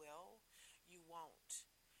that you will, you won't.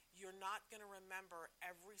 You're not going to remember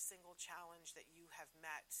every single challenge that you have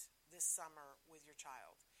met this summer with your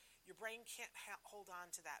child. Your brain can't hold on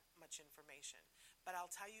to that much information. But I'll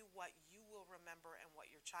tell you what you will remember and what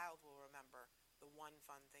your child will remember, the one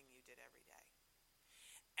fun thing you did every day.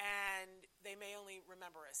 And they may only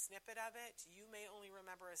remember a snippet of it. You may only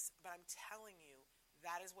remember but I'm telling you,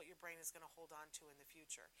 that is what your brain is going to hold on to in the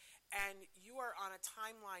future. And you are on a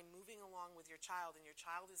timeline moving along with your child, and your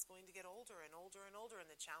child is going to get older and older and older, and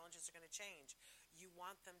the challenges are going to change. You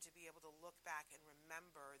want them to be able to look back and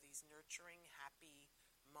remember these nurturing, happy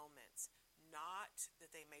moments, not that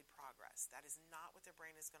they made progress. That is not what their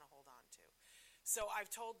brain is going to hold on to. So I've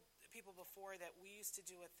told people before that we used to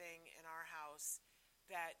do a thing in our house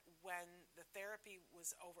that when the therapy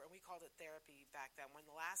was over, and we called it therapy back then, when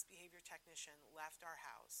the last behavior technician left our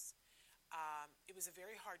house, it was a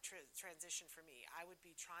very hard transition for me. I would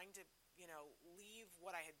be trying to, leave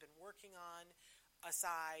what I had been working on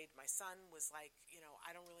aside. My son was like,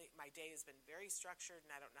 my day has been very structured,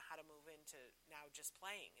 and I don't know how to move into now just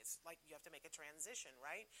playing. It's like you have to make a transition,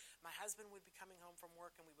 right? My husband would be coming home from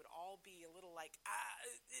work, and we would all be a little like,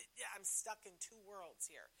 I'm stuck in two worlds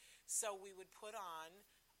here. So we would put on,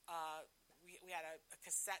 we had a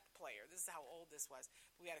cassette player. This is how old this was.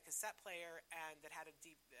 We had a cassette player and that had a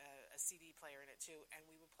CD player in it too, and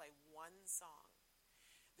we would play one song.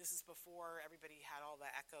 This is before everybody had all the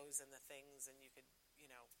echoes and the things, and you could,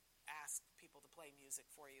 ask people to play music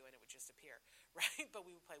for you, and it would just appear, right? But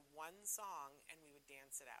we would play one song, and we would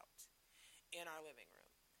dance it out in our living room,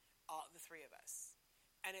 the three of us.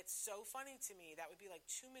 And it's so funny to me, that would be like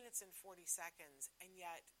 2 minutes and 40 seconds, and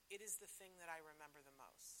yet it is the thing that I remember the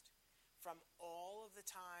most from all of the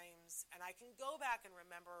times. And I can go back and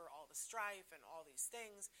remember all the strife and all these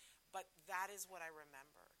things, but that is what I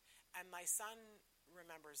remember. And my son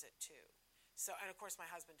remembers it too. So, and of course my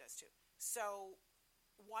husband does too. So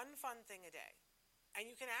one fun thing a day. And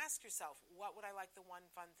you can ask yourself, what would I like the one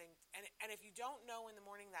fun thing? And if you don't know in the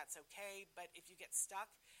morning, that's okay. But if you get stuck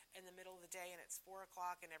in the middle of the day and it's 4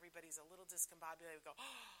 o'clock and everybody's a little discombobulated, go,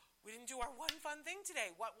 we didn't do our one fun thing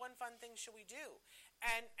today. What one fun thing should we do?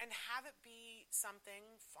 And have it be something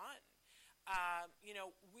fun.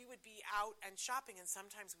 We would be out and shopping, and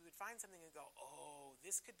sometimes we would find something and go, oh,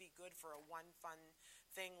 this could be good for a one fun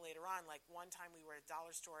thing later on. Like one time we were at a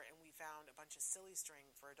dollar store and we found a bunch of silly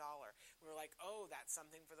string for $1. We were like, oh, that's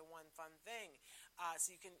something for the one fun thing.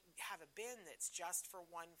 So you can have a bin that's just for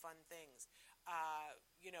one fun things.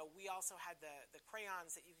 We also had the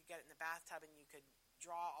crayons that you could get in the bathtub and you could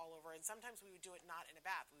draw all over. And sometimes we would do it not in a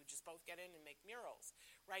bath. We would just both get in and make murals,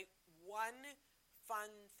 right? One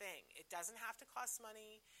fun thing. It doesn't have to cost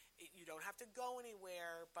money. You don't have to go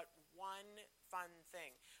anywhere, but one fun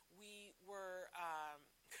thing. We were,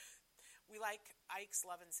 we like Ike's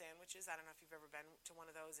Love and Sandwiches. I don't know if you've ever been to one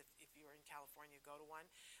of those. If you were in California, go to one.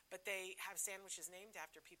 But they have sandwiches named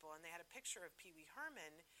after people, and they had a picture of Pee Wee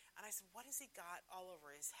Herman. And I said, what has he got all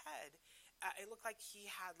over his head? It looked like he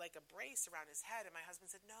had like a brace around his head. And my husband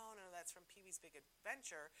said, no, that's from Pee-wee's Big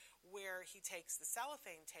Adventure, where he takes the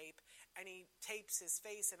cellophane tape and he tapes his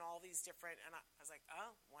face in all these different, and I was like,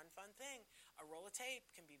 oh, one fun thing. A roll of tape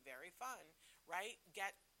can be very fun, right?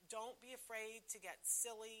 Don't be afraid to get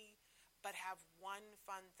silly, but have one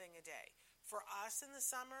fun thing a day. For us in the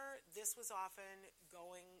summer, this was often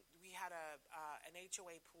we had an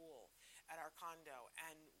HOA pool at our condo,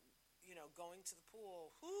 and going to the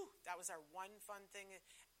pool, that was our one fun thing.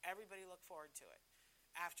 Everybody looked forward to it.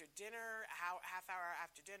 After dinner, half hour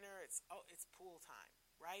after dinner, it's pool time,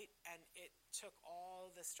 right? And it took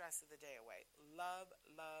all the stress of the day away. Love,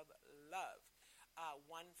 love, love.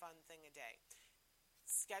 One fun thing a day.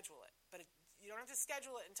 Schedule it. But you don't have to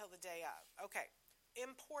schedule it until the day of. Okay.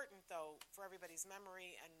 Important, though, for everybody's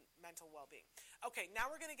memory and mental well-being. Okay, now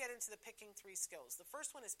we're going to get into the picking 3 skills. The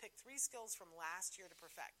first one is pick 3 skills from last year to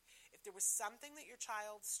perfect. If If there was something that your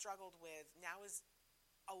child struggled with, now is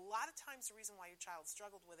a lot of times the reason why your child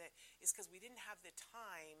struggled with it is because we didn't have the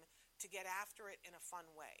time to get after it in a fun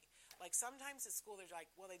way. Like sometimes at school, they're like,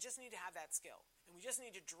 well, they just need to have that skill, and we just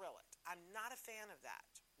need to drill it. I'm not a fan of that,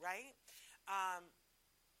 right?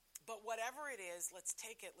 But whatever it is, let's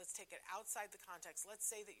take it outside the context. Let's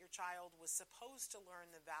say that your child was supposed to learn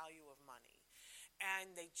the value of money,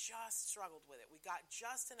 and they just struggled with it. We got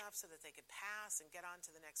just enough so that they could pass and get on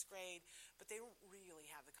to the next grade, but they don't really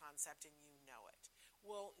have the concept, and you know it.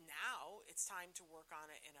 Well, now it's time to work on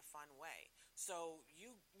it in a fun way. So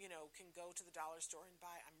you can go to the dollar store and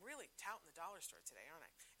buy. I'm really touting the dollar store today, aren't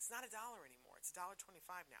I? It's not $1 anymore. It's $1.25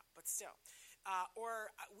 now, but still.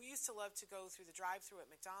 Or we used to love to go through the drive-thru at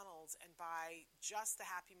McDonald's and buy just the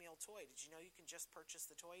Happy Meal toy. Did you know you can just purchase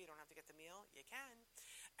the toy? You don't have to get the meal? You can.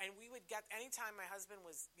 And we would get, anytime my husband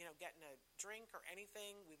was, getting a drink or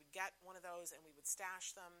anything, we would get one of those and we would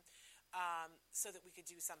stash them. So that we could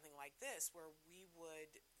do something like this where we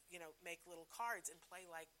would, make little cards and play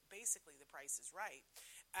like basically The Price is Right.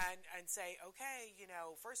 And say, okay,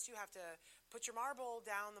 first you have to put your marble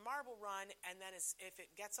down the marble run, and then if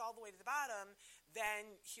it gets all the way to the bottom,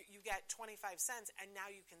 then you get 25 cents, and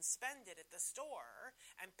now you can spend it at the store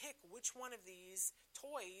and pick which one of these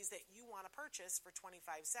toys that you want to purchase for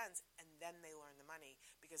 25 cents, and then they learn the money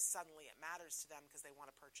because suddenly it matters to them because they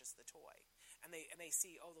want to purchase the toy. And they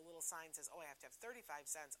see, the little sign says, I have to have 35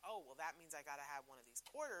 cents. Oh, well, that means I got to have one of these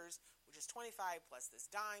quarters, which is 25, plus this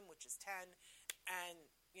dime, which is 10. And,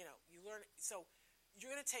 you learn. So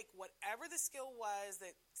you're going to take whatever the skill was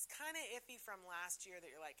that's kind of iffy from last year that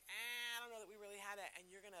you're like, I don't know that we really had it. And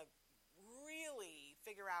you're going to really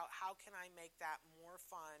figure out how can I make that more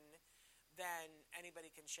fun than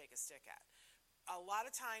anybody can shake a stick at. A lot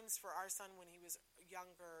of times for our son when he was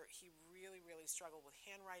younger, he really, really struggled with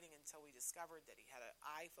handwriting until we discovered that he had an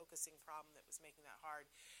eye focusing problem that was making that hard.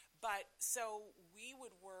 But so we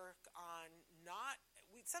would work on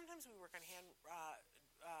sometimes we work on hand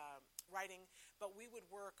writing, but we would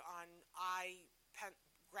work on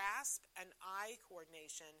grasp and eye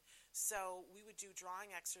coordination. So we would do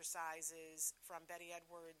drawing exercises from Betty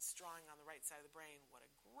Edwards' Drawing on the Right Side of the Brain. What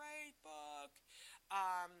a great book.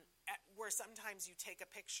 Where sometimes you take a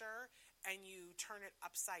picture and you turn it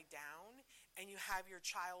upside down and you have your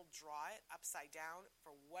child draw it upside down.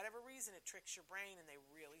 For whatever reason, it tricks your brain and they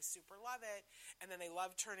really super love it. And then they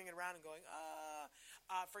love turning it around and going,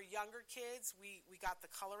 For younger kids, we got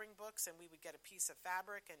the coloring books, and we would get a piece of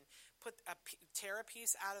fabric and tear a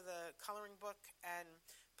piece out of the coloring book and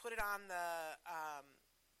put it on the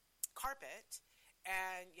carpet.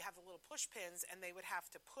 And you have the little push pins, and they would have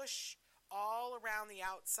to push all around the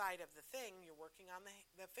outside of the thing. You're working on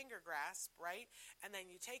the finger grasp, right? And then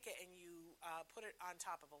you take it and you put it on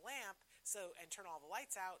top of a lamp and turn all the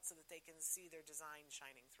lights out so that they can see their design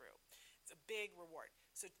shining through. It's a big reward.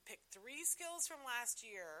 So pick 3 skills from last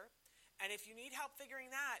year, and if you need help figuring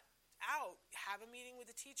that out, have a meeting with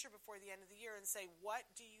the teacher before the end of the year and say, what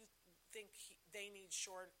do you think they need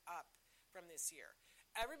shored up from this year?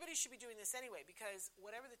 Everybody should be doing this anyway, because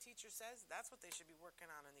whatever the teacher says, that's what they should be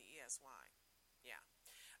working on in the ESY. Yeah.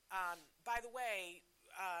 By the way,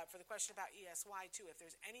 for the question about ESY, too, if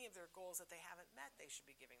there's any of their goals that they haven't met, they should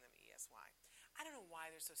be giving them ESY. I don't know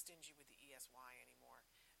why they're so stingy with the ESY anymore.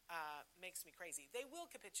 Makes me crazy. They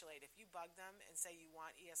will capitulate if you bug them and say you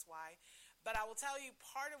want ESY. But I will tell you,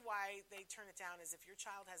 part of why they turn it down is if your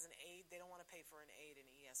child has an aid, they don't want to pay for an aid in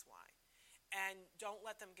ESY. And don't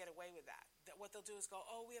let them get away with that. What they'll do is go,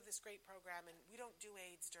 we have this great program, and we don't do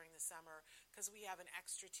aids during the summer because we have an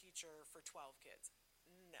extra teacher for 12 kids.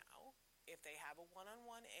 No. If they have a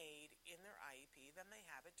one-on-one aid in their IEP, then they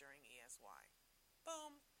have it during ESY.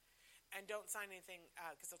 Boom. And don't sign anything,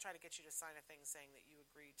 because they'll try to get you to sign a thing saying that you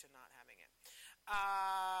agreed to not having it.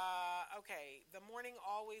 Okay. The morning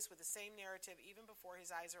always with the same narrative, even before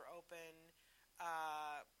his eyes are open.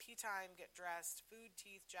 Pee time, get dressed, food,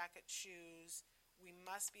 teeth, jacket, shoes. We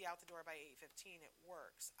must be out the door by 8:15. It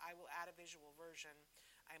works. I will add a visual version.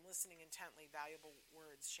 I am listening intently. Valuable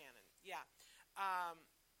words, Shannon. Yeah.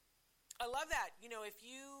 I love that. If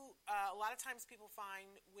you, a lot of times people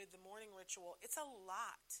find with the morning ritual, it's a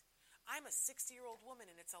lot. I'm a 60-year-old woman,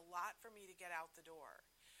 and it's a lot for me to get out the door.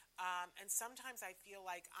 And sometimes I feel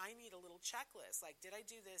like I need a little checklist. Like, did I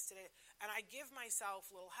do this? And I give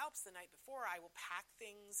myself little helps the night before. I will pack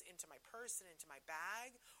things into my purse and into my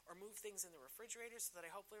bag or move things in the refrigerator so that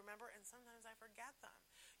I hopefully remember. And sometimes I forget them.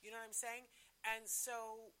 You know what I'm saying? And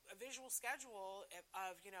so a visual schedule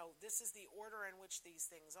of, this is the order in which these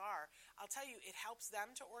things are, I'll tell you, it helps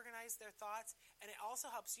them to organize their thoughts, and it also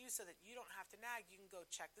helps you so that you don't have to nag. You can go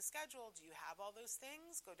check the schedule. Do you have all those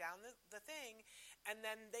things? Go down the thing, and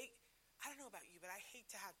then I don't know about you, but I hate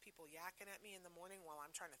to have people yakking at me in the morning while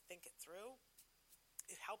I'm trying to think it through.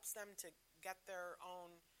 It helps them to get their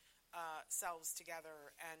own selves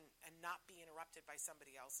together and not be interrupted by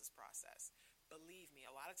somebody else's process. Believe me,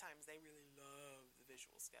 a lot of times they really love the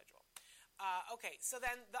visual schedule. Okay, so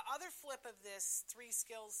then the other flip of this 3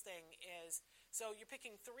 skills thing is, so you're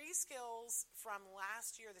picking 3 skills from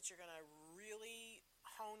last year that you're going to really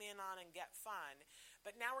hone in on and get fun,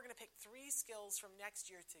 but now we're going to pick 3 skills from next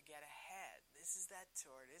year to get ahead. This is that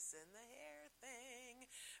tortoise and the hare thing,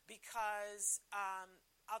 because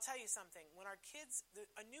I'll tell you something. When our kids,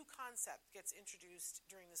 a new concept gets introduced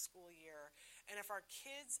during the school year, and if our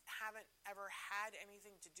kids haven't ever had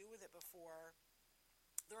anything to do with it before,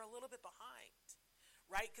 they're a little bit behind,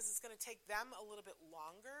 right? Because it's going to take them a little bit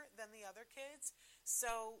longer than the other kids,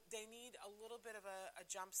 so they need a little bit of a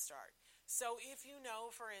jump start. So if you know,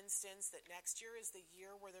 for instance, that next year is the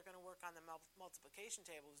year where they're going to work on the multiplication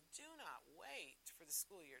tables, do not wait for the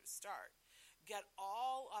school year to start. Get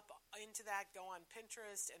all up into that, go on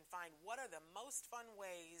Pinterest and find what are the most fun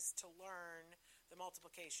ways to learn the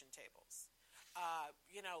multiplication tables.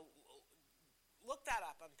 Look that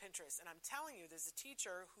up on Pinterest. And I'm telling you, there's a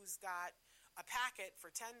teacher who's got a packet for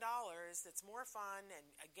 $10 that's more fun and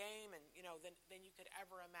a game and, than you could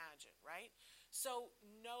ever imagine, right? So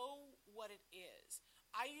know what it is.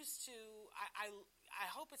 I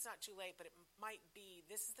hope it's not too late, but it might be.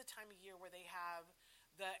 This is the time of year where they have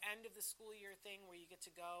the end of the school year thing where you get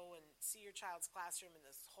to go and see your child's classroom, and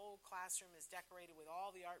this whole classroom is decorated with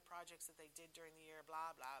all the art projects that they did during the year,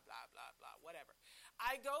 blah, blah, blah, blah, blah, whatever.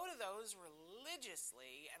 I go to those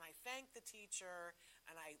religiously, and I thank the teacher,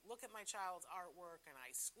 and I look at my child's artwork, and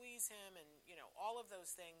I squeeze him, and, all of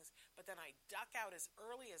those things, but then I duck out as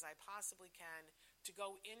early as I possibly can to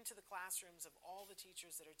go into the classrooms of all the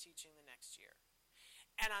teachers that are teaching the next year.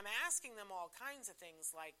 And I'm asking them all kinds of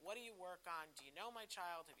things like, what do you work on? Do you know my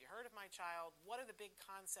child? Have you heard of my child? What are the big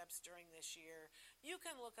concepts during this year? You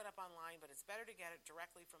can look it up online, but it's better to get it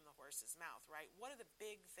directly from the horse's mouth, right? What are the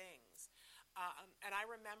big things? And I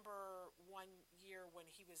remember one year when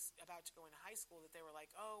he was about to go into high school that they were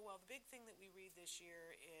like, oh, well, the big thing that we read this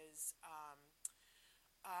year is,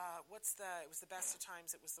 it was the best of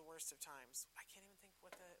times, it was the worst of times. I can't even think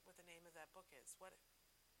what the name of that book is.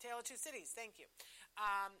 Tale of Two Cities, thank you.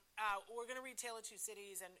 We're going to read Tale of Two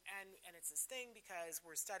Cities, and it's this thing because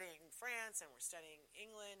we're studying France and we're studying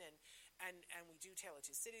England, and we do Tale of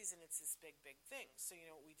Two Cities, and it's this big, big thing. So you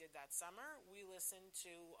know what we did that summer? We listened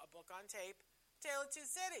to a book on tape, Tale of Two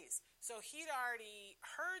Cities. So he'd already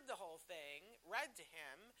heard the whole thing, read to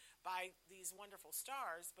him by these wonderful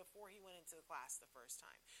stars before he went into the class the first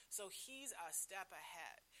time. So he's a step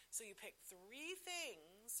ahead. So you pick 3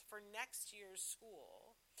 things for next year's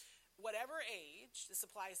school. Whatever age, this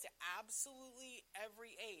applies to absolutely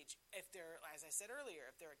every age. If they're, as I said earlier,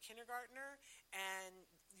 if they're a kindergartner and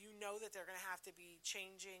you know that they're going to have to be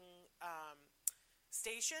changing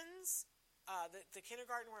stations, the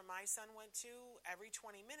kindergarten where my son went to, every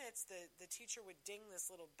 20 minutes the teacher would ding this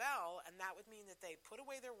little bell, and that would mean that they put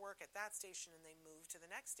away their work at that station and they moved to the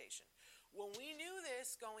next station. Well, we knew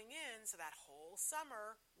this going in, so that whole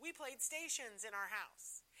summer we played stations in our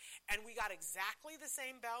house. And we got exactly the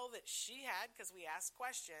same bell that she had because we asked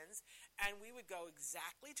questions, and we would go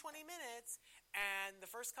exactly 20 minutes, and the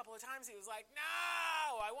first couple of times he was like,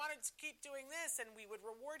 no, I wanted to keep doing this, and we would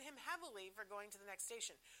reward him heavily for going to the next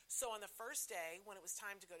station. So on the first day, when it was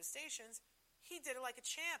time to go to stations, he did it like a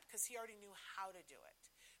champ because he already knew how to do it.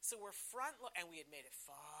 So we're and we had made it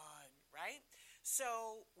fun, right?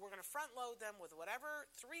 So we're going to front load them with whatever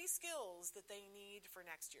 3 skills that they need for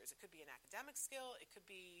next year's. It could be an academic skill. It could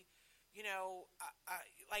be,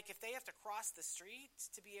 like if they have to cross the street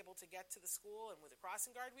to be able to get to the school, and with a crossing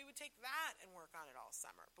guard, we would take that and work on it all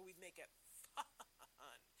summer. But we'd make it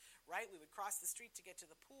fun, right? We would cross the street to get to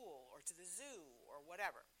the pool or to the zoo or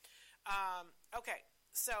whatever. Okay,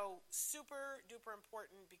 so super duper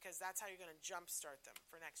important because that's how you're going to jumpstart them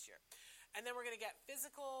for next year. And then we're going to get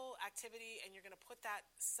physical activity, and you're going to put that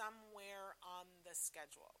somewhere on the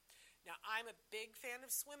schedule. Now, I'm a big fan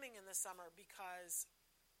of swimming in the summer because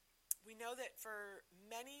we know that for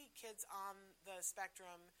many kids on the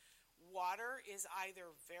spectrum, water is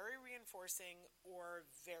either very reinforcing or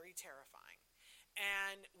very terrifying.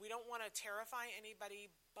 And we don't want to terrify anybody,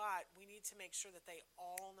 but we need to make sure that they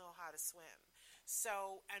all know how to swim.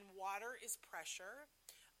 So, and water is pressure.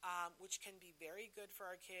 which can be very good for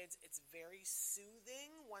our kids. It's very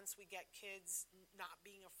soothing once we get kids not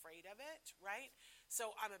being afraid of it, right?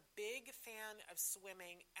 So I'm a big fan of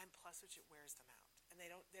swimming, and plus which it wears them out. And they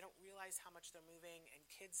don't realize how much they're moving, and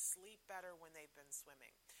kids sleep better when they've been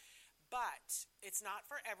swimming. But it's not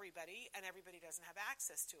for everybody, and everybody doesn't have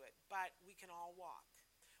access to it. But we can all walk.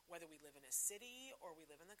 Whether we live in a city or we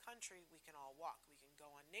live in the country, we can all walk. We can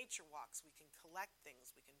go on nature walks. We can collect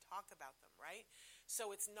things. We can talk about them, right?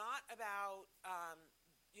 So it's not about,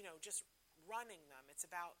 just running them. It's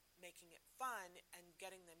about making it fun and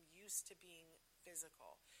getting them used to being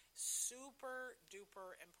physical. Super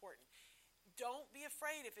duper important. Don't be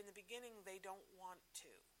afraid if in the beginning they don't want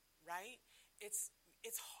to, right? It's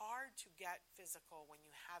hard to get physical when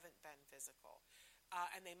you haven't been physical.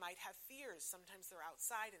 And they might have fears. Sometimes they're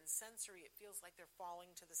outside and sensory. It feels like they're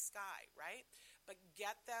falling to the sky, right? But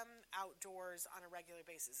get them outdoors on a regular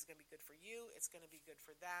basis. It's going to be good for you. It's going to be good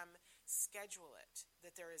for them. Schedule it,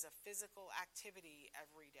 that there is a physical activity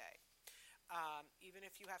every day, even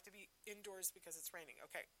if you have to be indoors because it's raining.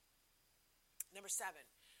 Okay. Number 7,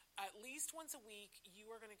 at least once a week, you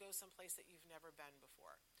are going to go someplace that you've never been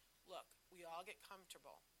before. Look, we all get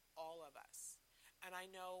comfortable, all of us. And I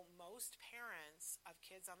know most parents of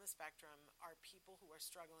kids on the spectrum are people who are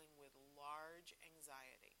struggling with large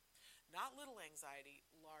anxiety. Not little anxiety,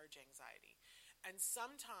 large anxiety. And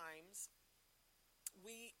sometimes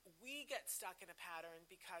we get stuck in a pattern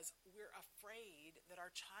because we're afraid that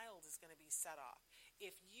our child is going to be set off.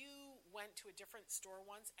 If you went to a different store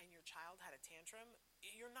once and your child had a tantrum,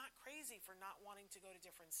 you're not crazy for not wanting to go to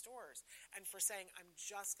different stores and for saying, I'm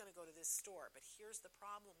just going to go to this store. But here's the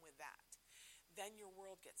problem with that. Then your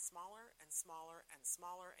world gets smaller and smaller and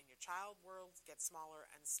smaller, and your child world gets smaller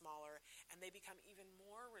and smaller, and they become even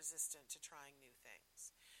more resistant to trying new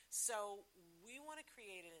things. So we want to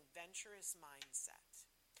create an adventurous mindset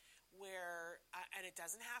where, and it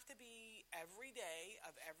doesn't have to be every day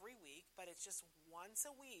of every week, but it's just once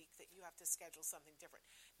a week that you have to schedule something different.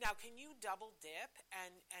 Now, can you double dip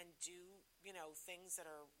and do, things that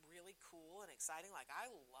are really cool and exciting? Like I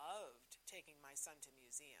loved taking my son to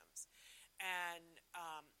museums. And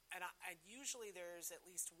usually there's at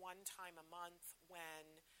least one time a month when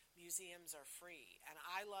museums are free. And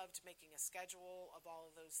I loved making a schedule of all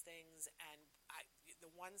of those things. And the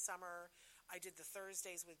one summer, I did the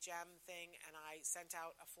Thursdays with Gem thing, and I sent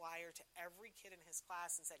out a flyer to every kid in his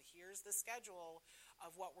class and said, here's the schedule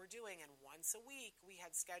of what we're doing. And once a week, we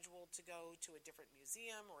had scheduled to go to a different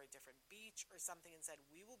museum or a different beach or something, and said,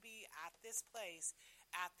 we will be at this place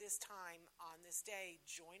at this time on this day.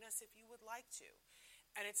 Join us if you would like to.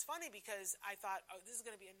 And it's funny because I thought, this is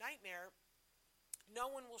going to be a nightmare.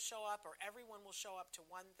 No one will show up, or everyone will show up to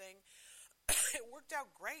one thing. It worked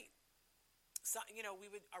out great. So, we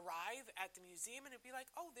would arrive at the museum and it'd be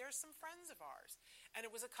like, oh, there's some friends of ours. And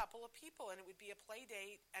it was a couple of people, and it would be a play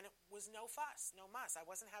date, and it was no fuss, no muss. I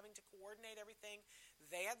wasn't having to coordinate everything.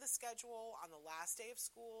 They had the schedule on the last day of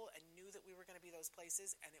school and knew that we were going to be those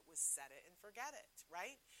places, and it was set it and forget it,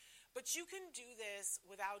 right? But you can do this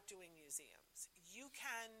without doing museums. You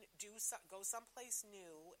can go someplace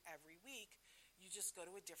new every week. You just go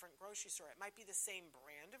to a different grocery store. It might be the same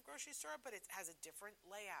brand of grocery store, but it has a different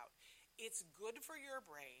layout. It's good for your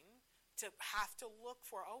brain to have to look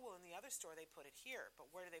for, in the other store they put it here,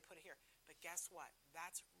 but where do they put it here? But guess what?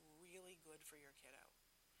 That's really good for your kiddo.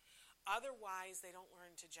 Otherwise, they don't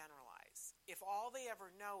learn to generalize. If all they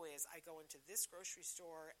ever know is, I go into this grocery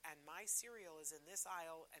store and my cereal is in this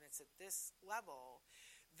aisle and it's at this level,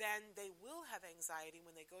 then they will have anxiety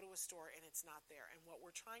when they go to a store and it's not there. And what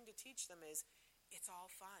we're trying to teach them is, it's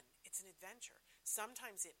all fun. It's an adventure.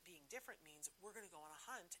 Sometimes it being different means we're going to go on a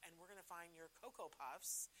hunt and we're going to find your Cocoa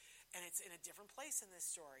Puffs, and it's in a different place in this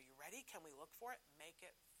store. Are you ready? Can we look for it? Make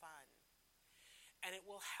it fun. And it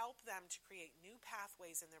will help them to create new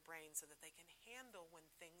pathways in their brain so that they can handle when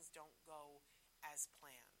things don't go as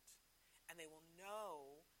planned. And they will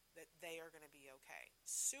know that they are going to be okay.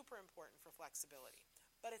 Super important for flexibility.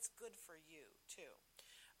 But it's good for you, too.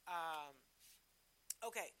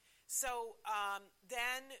 Okay. So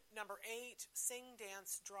then number 8, sing,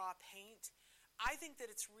 dance, draw, paint. I think that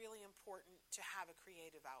it's really important to have a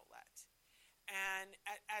creative outlet. And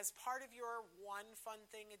as part of your one fun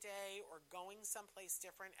thing a day or going someplace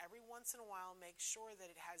different, every once in a while, make sure that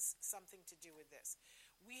it has something to do with this.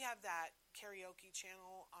 We have that karaoke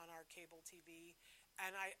channel on our cable TV,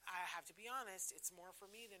 and I have to be honest, it's more for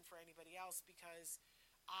me than for anybody else because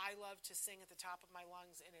I love to sing at the top of my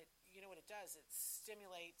lungs, and you know what it does? It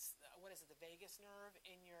stimulates, the vagus nerve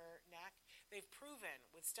in your neck. They've proven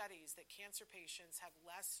with studies that cancer patients have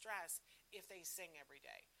less stress if they sing every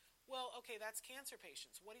day. Well, okay, that's cancer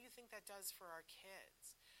patients. What do you think that does for our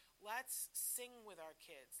kids? Let's sing with our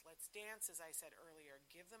kids. Let's dance, as I said earlier.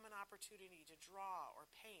 Give them an opportunity to draw or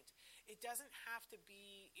paint. It doesn't have to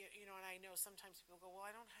be, and I know sometimes people go, well,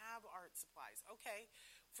 I don't have art supplies. Okay,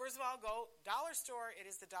 first of all, go dollar store. It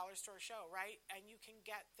is the dollar store show, right? And you can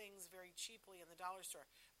get things very cheaply in the dollar store.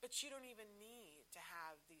 But you don't even need to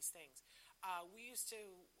have these things. We used to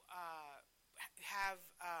have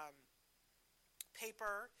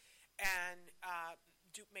paper and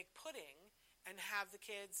make pudding and have the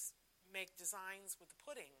kids make designs with the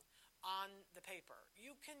pudding on the paper.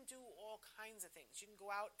 You can do all kinds of things. You can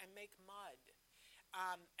go out and make mud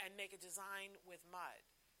and make a design with mud,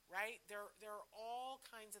 right? There are all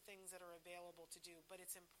kinds of things that are available to do, but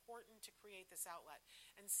it's important to create this outlet.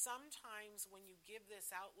 And sometimes when you give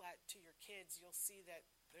this outlet to your kids, you'll see that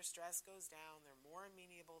their stress goes down, they're more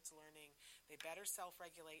amenable to learning, they better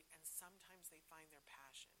self-regulate, and sometimes they find their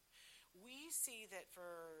passion. We see that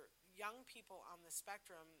for young people on the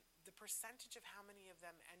spectrum, the percentage of how many of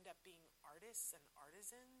them end up being artists and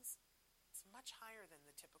artisans is much higher than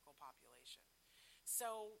the typical population.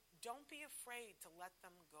 So don't be afraid to let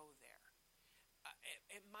them go there.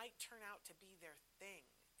 It might turn out to be their thing,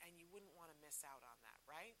 and you wouldn't want to miss out on that,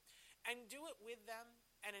 right? And do it with them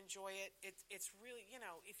and enjoy it. It's really,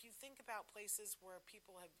 if you think about places where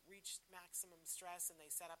people have reached maximum stress and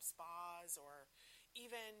they set up spas or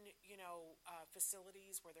even,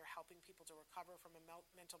 facilities where they're helping people to recover from a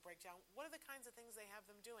mental breakdown, what are the kinds of things they have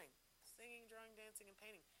them doing? Singing, drawing, dancing, and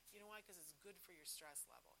painting. You know why? Because it's good for your stress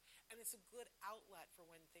level. And it's a good outlet for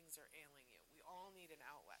when things are ailing you. We all need an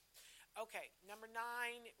outlet. Okay, number 9,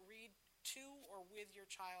 read to or with your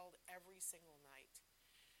child every single night.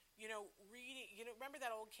 Reading, remember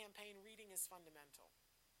that old campaign, reading is fundamental?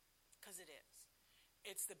 Because it is.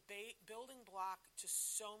 It's the building block to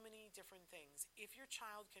so many different things. If your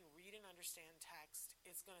child can read and understand text,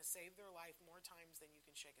 it's going to save their life more times than you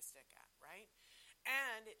can shake a stick at, right?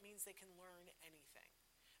 And it means they can learn anything.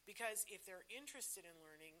 Because if they're interested in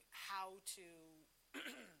learning how to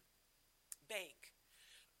bake,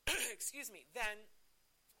 then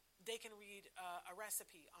they can read a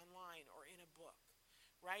recipe online or in a book,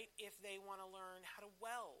 right? If they want to learn how to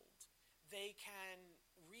weld, they can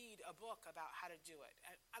read a book about how to do it.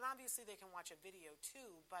 And obviously they can watch a video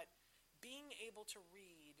too, but being able to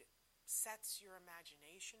read sets your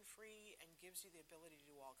imagination free and gives you the ability to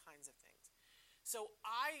do all kinds of things. So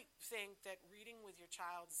I think that reading with your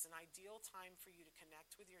child is an ideal time for you to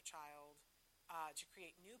connect with your child, to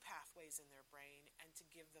create new pathways in their brain, and to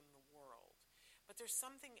give them the world. But there's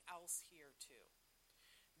something else here too,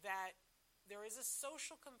 that there is a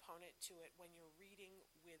social component to it when you're reading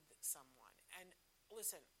with someone. And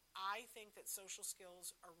listen, I think that social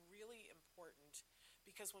skills are really important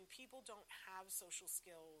because when people don't have social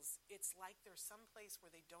skills, it's like they're someplace where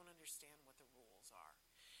they don't understand what the rules are.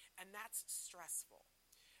 And that's stressful.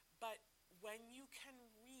 But when you can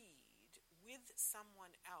read with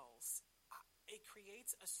someone else, it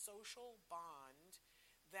creates a social bond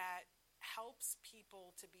that helps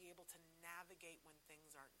people to be able to navigate when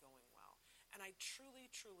things aren't going well. And I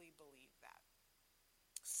truly, truly believe that.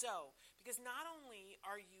 So, because not only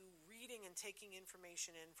are you reading and taking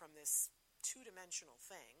information in from this two-dimensional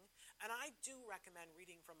thing, and I do recommend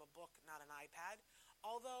reading from a book, not an iPad,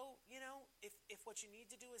 although, if what you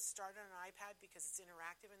need to do is start on an iPad because it's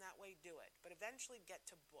interactive in that way, do it. But eventually get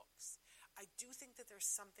to books. I do think that there's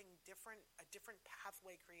something different, a different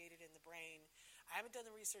pathway created in the brain. I haven't done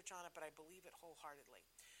the research on it, but I believe it wholeheartedly.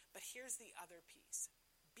 But here's the other piece.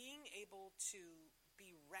 Being able to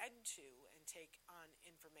be read to and take on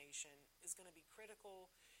information is going to be critical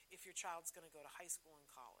if your child's going to go to high school and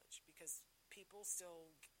college, because people still,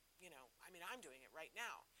 I'm doing it right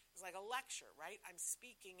now. It's like a lecture, right? I'm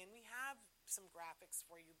speaking, and we have some graphics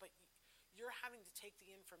for you, but you're having to take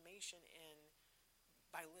the information in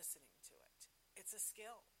by listening to it. It's a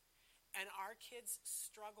skill. And our kids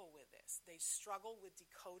struggle with this. They struggle with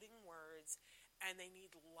decoding words, and they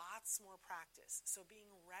need lots more practice. So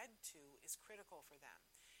being read to is critical for them.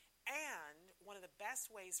 And one of the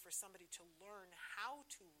best ways for somebody to learn how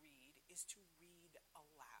to read is to read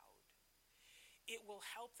aloud. It will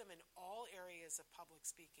help them in all areas of public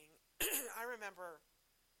speaking. I remember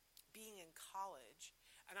being in college,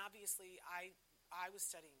 and obviously I was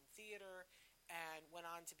studying theater and went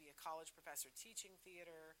on to be a college professor teaching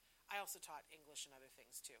theater. I also taught English and other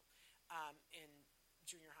things too in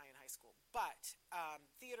junior high and high school. But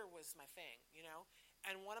theater was my thing,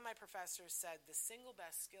 And one of my professors said the single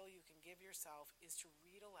best skill you can give yourself is to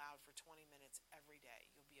read aloud for 20 minutes every day.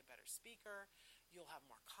 You'll be a better speaker. You'll have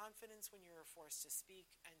more confidence when you're forced to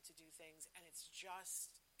speak and to do things. And it's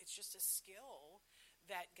It's just a skill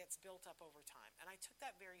that gets built up over time. And I took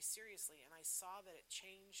that very seriously, and I saw that it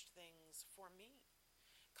changed things for me,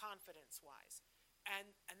 confidence-wise.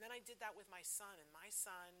 And then I did that with my son, and my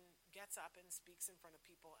son gets up and speaks in front of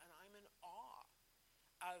people, and I'm in awe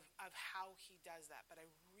of how he does that. But I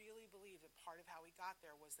really believe that part of how he got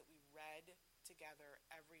there was that we read together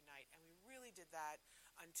every night, and we really did that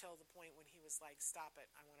until the point when he was like, stop it,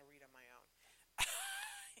 I want to read on my own.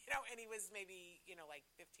 And he was maybe, like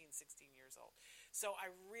 15, 16 years old. So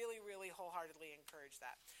I really, really wholeheartedly encourage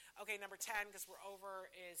that. Okay, number 10, because we're over,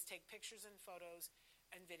 is take pictures and photos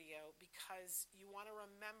and video, because you want to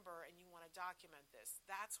remember and you want to document this.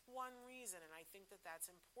 That's one reason, and I think that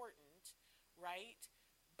that's important, right?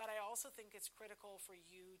 But I also think it's critical for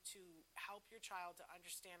you to help your child to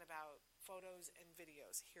understand about photos and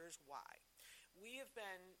videos. Here's why. We have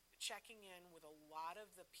been checking in with a lot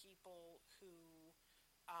of the people who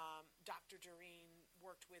Dr. Doreen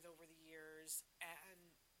worked with over the years,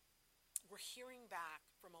 and we're hearing back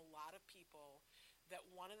from a lot of people that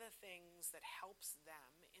one of the things that helps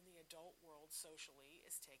them in the adult world socially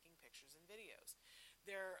is taking pictures and videos.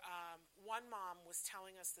 One mom was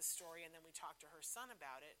telling us the story, and then we talked to her son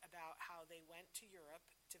about it, about how they went to Europe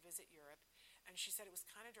to visit Europe, and she said it was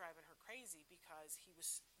kind of driving her crazy because he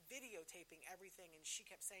was videotaping everything, and she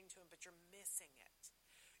kept saying to him, but you're missing it.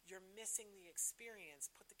 You're missing the experience.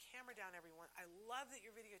 Put the camera down I love that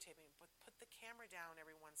you're videotaping, but put the camera down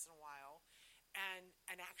every once in a while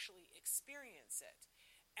and actually experience it.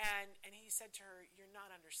 And he said to her, you're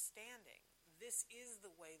not understanding. This is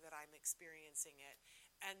the way that I'm experiencing it.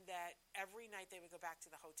 And that every night they would go back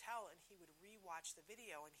to the hotel and he would rewatch the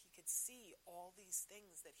video and he could see all these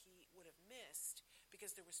things that he would have missed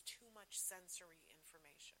because there was too much sensory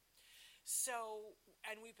information. So,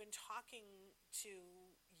 and we've been talking to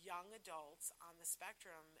young adults on the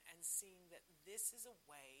spectrum and seeing that this is a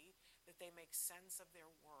way that they make sense of their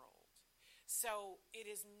world. So it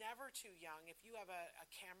is never too young. If you have a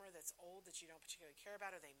camera that's old that you don't particularly care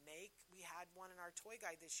about, or we had one in our toy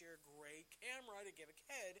guide this year, great camera to give a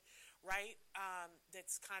kid, right,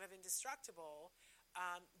 that's kind of indestructible.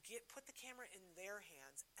 Put the camera in their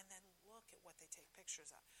hands and then look at what they take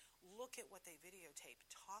pictures of. Look at what they videotape.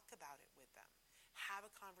 Talk about it with them. Have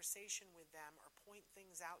a conversation with them or point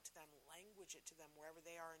things out to them, language it to them wherever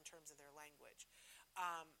they are in terms of their language.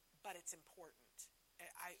 But it's important.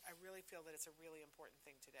 I really feel that it's a really important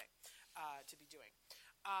thing today to be doing.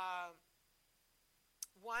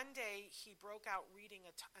 One day, he broke out reading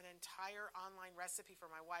an entire online recipe for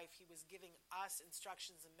my wife. He was giving us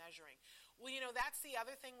instructions and measuring. Well, that's the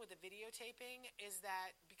other thing with the videotaping is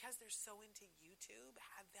that because they're so into YouTube,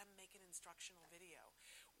 have them make an instructional video.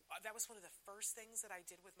 That was one of the first things that I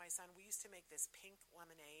did with my son. We used to make this pink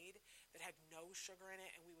lemonade that had no sugar in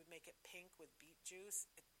it, and we would make it pink with beet juice.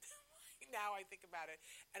 Now I think about it.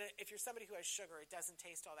 And if you're somebody who has sugar, it doesn't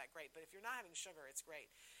taste all that great. But if you're not having sugar, it's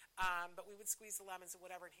great. But we would squeeze the lemons and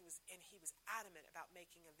whatever, and he was adamant about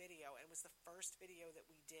making a video. And it was the first video that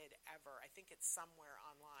we did ever. I think it's somewhere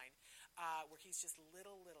online where he's just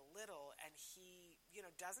little, and he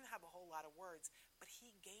doesn't have a whole lot of words, but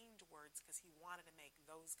he gained words because he wanted to make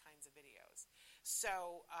those kinds of videos.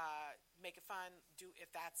 So make it fun,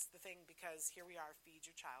 if that's the thing, because here we are, feed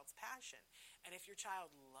your child's passion. And if your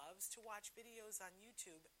child loves to watch videos on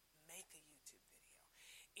YouTube, make a YouTube video.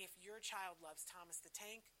 If your child loves Thomas the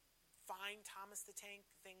Tank, find Thomas the Tank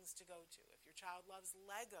things to go to. If your child loves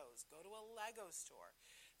Legos, go to a Lego store.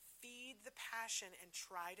 Feed the passion and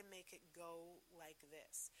try to make it go like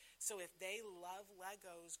this. So if they love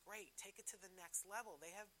Legos, great, take it to the next level.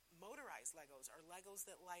 They have motorized Legos or Legos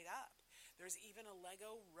that light up. There's even a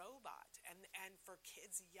Lego robot. And for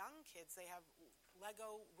kids, young kids, they have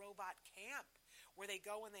Lego Robot Camp where they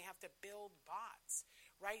go and they have to build bots,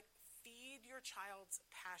 right? Feed your child's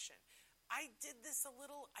passion. I did this a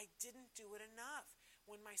little. I didn't do it enough.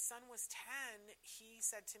 When my son was 10, he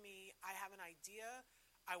said to me, I have an idea.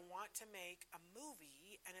 I want to make a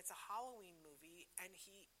movie, and it's a Halloween movie, and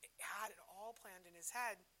he had it all planned in his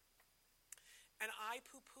head. And I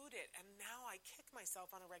poo-pooed it, and now I kick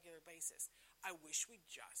myself on a regular basis. I wish we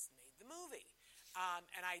just made the movie.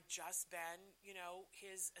 And I'd just been,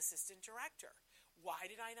 his assistant director. Why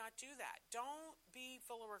did I not do that? Don't be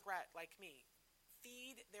full of regret like me.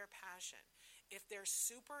 Feed their passion. If they're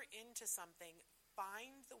super into something,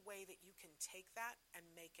 find the way that you can take that and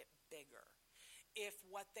make it bigger. If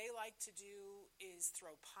what they like to do is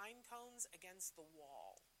throw pine cones against the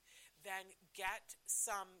wall, then get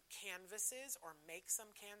some canvases or make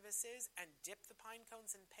some canvases and dip the pine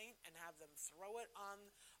cones in paint and have them throw it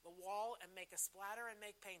on the wall and make a splatter and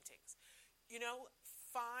make paintings.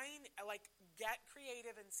 get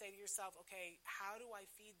creative and say to yourself, okay, how do I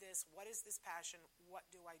feed this? What is this passion? What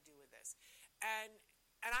do I do with this? And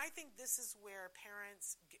I think this is where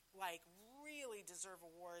parents really deserve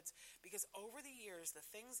awards, because over the years, the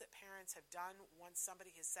things that parents have done once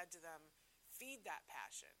somebody has said to them, feed that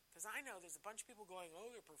passion. Because I know there's a bunch of people going,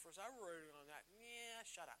 oh, they're professors, I'm writing on that. Yeah,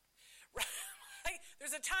 shut up. Right?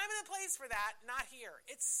 There's a time and a place for that, not here.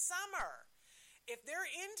 It's summer. If they're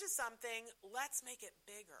into something, let's make it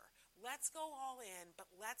bigger. Let's go all in, but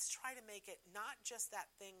let's try to make it not just that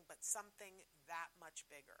thing, but something that much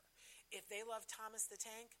bigger. If they love Thomas the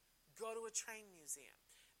Tank, go to a train museum.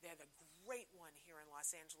 They have a great one here in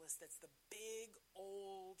Los Angeles that's the big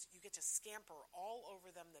old, you get to scamper all over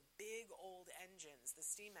them, the big old engines, the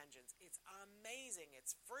steam engines. It's amazing.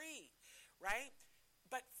 It's free, right?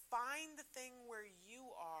 But find the thing where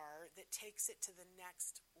you are that takes it to the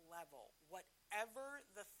next level, whatever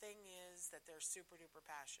the thing is that they're super duper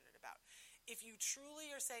passionate about. If you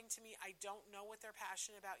truly are saying to me, I don't know what they're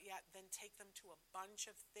passionate about yet, then take them to a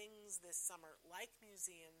bunch of things this summer, like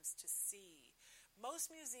museums, to see.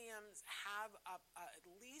 Most museums have at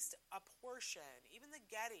least a portion, even the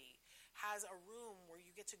Getty has a room where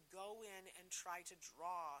you get to go in and try to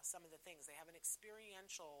draw some of the things. They have an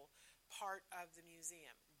experiential part of the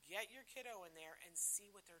museum. Get your kiddo in there and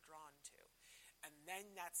see what they're drawn to. And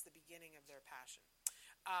then that's the beginning of their passion.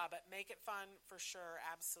 But make it fun for sure.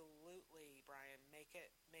 Absolutely, Brian. Make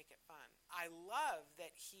it fun. I love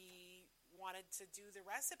that he wanted to do the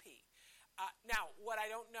recipe. Now, what I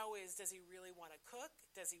don't know is, does he really want to cook?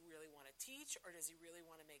 Does he really want to teach? Or does he really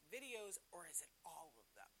want to make videos? Or is it all of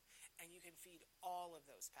them? And you can feed all of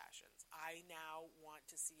those passions. I now want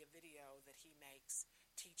to see a video that he makes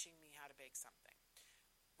teaching me how to bake something.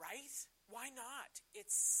 Right? Why not?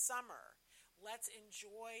 It's summer. Let's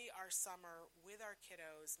enjoy our summer with our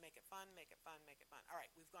kiddos. Make it fun, make it fun, make it fun. All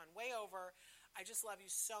right, we've gone way over. I just love you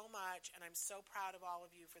so much, and I'm so proud of all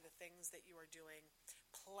of you for the things that you are doing.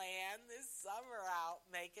 Plan this summer out,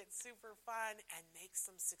 make it super fun, and make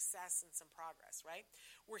some success and some progress, right?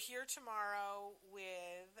 We're here tomorrow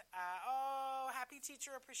with, Happy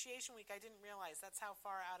Teacher Appreciation Week. I didn't realize that's how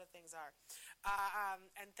far out of things are.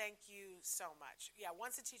 And thank you so much. Yeah,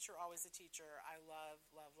 once a teacher, always a teacher. I love,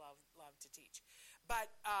 love, love, love to teach. But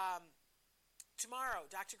tomorrow,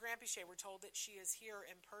 Dr. Grampiche, we're told that she is here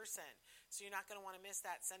in person. So you're not going to want to miss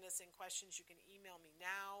that. Send us in questions. You can email me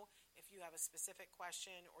now if you have a specific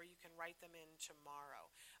question, or you can write them in tomorrow.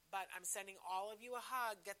 But I'm sending all of you a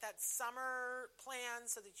hug. Get that summer plan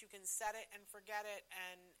so that you can set it and forget it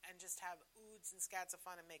and just have oods and scats of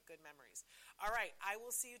fun and make good memories. All right, I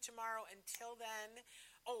will see you tomorrow. Until then,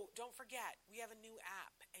 don't forget, we have a new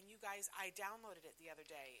app. And you guys, I downloaded it the other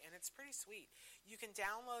day, and it's pretty sweet. You can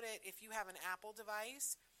download it if you have an Apple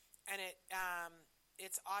device, and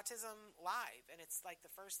it's Autism Live, and it's like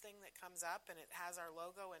the first thing that comes up, and it has our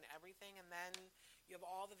logo and everything, and then you have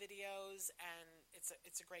all the videos, and it's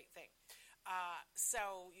a great thing.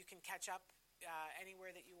 So you can catch up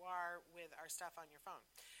anywhere that you are with our stuff on your phone.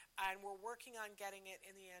 And we're working on getting it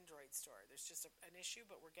in the Android store. There's just an issue,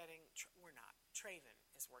 but we're not. Traven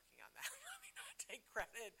is working on that. Let me not take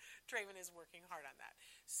credit. Traven is working hard on that.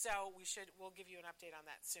 So we'll give you an update on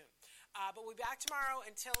that soon. But we'll be back tomorrow.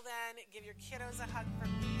 Until then, give your kiddos a hug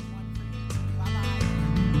from me.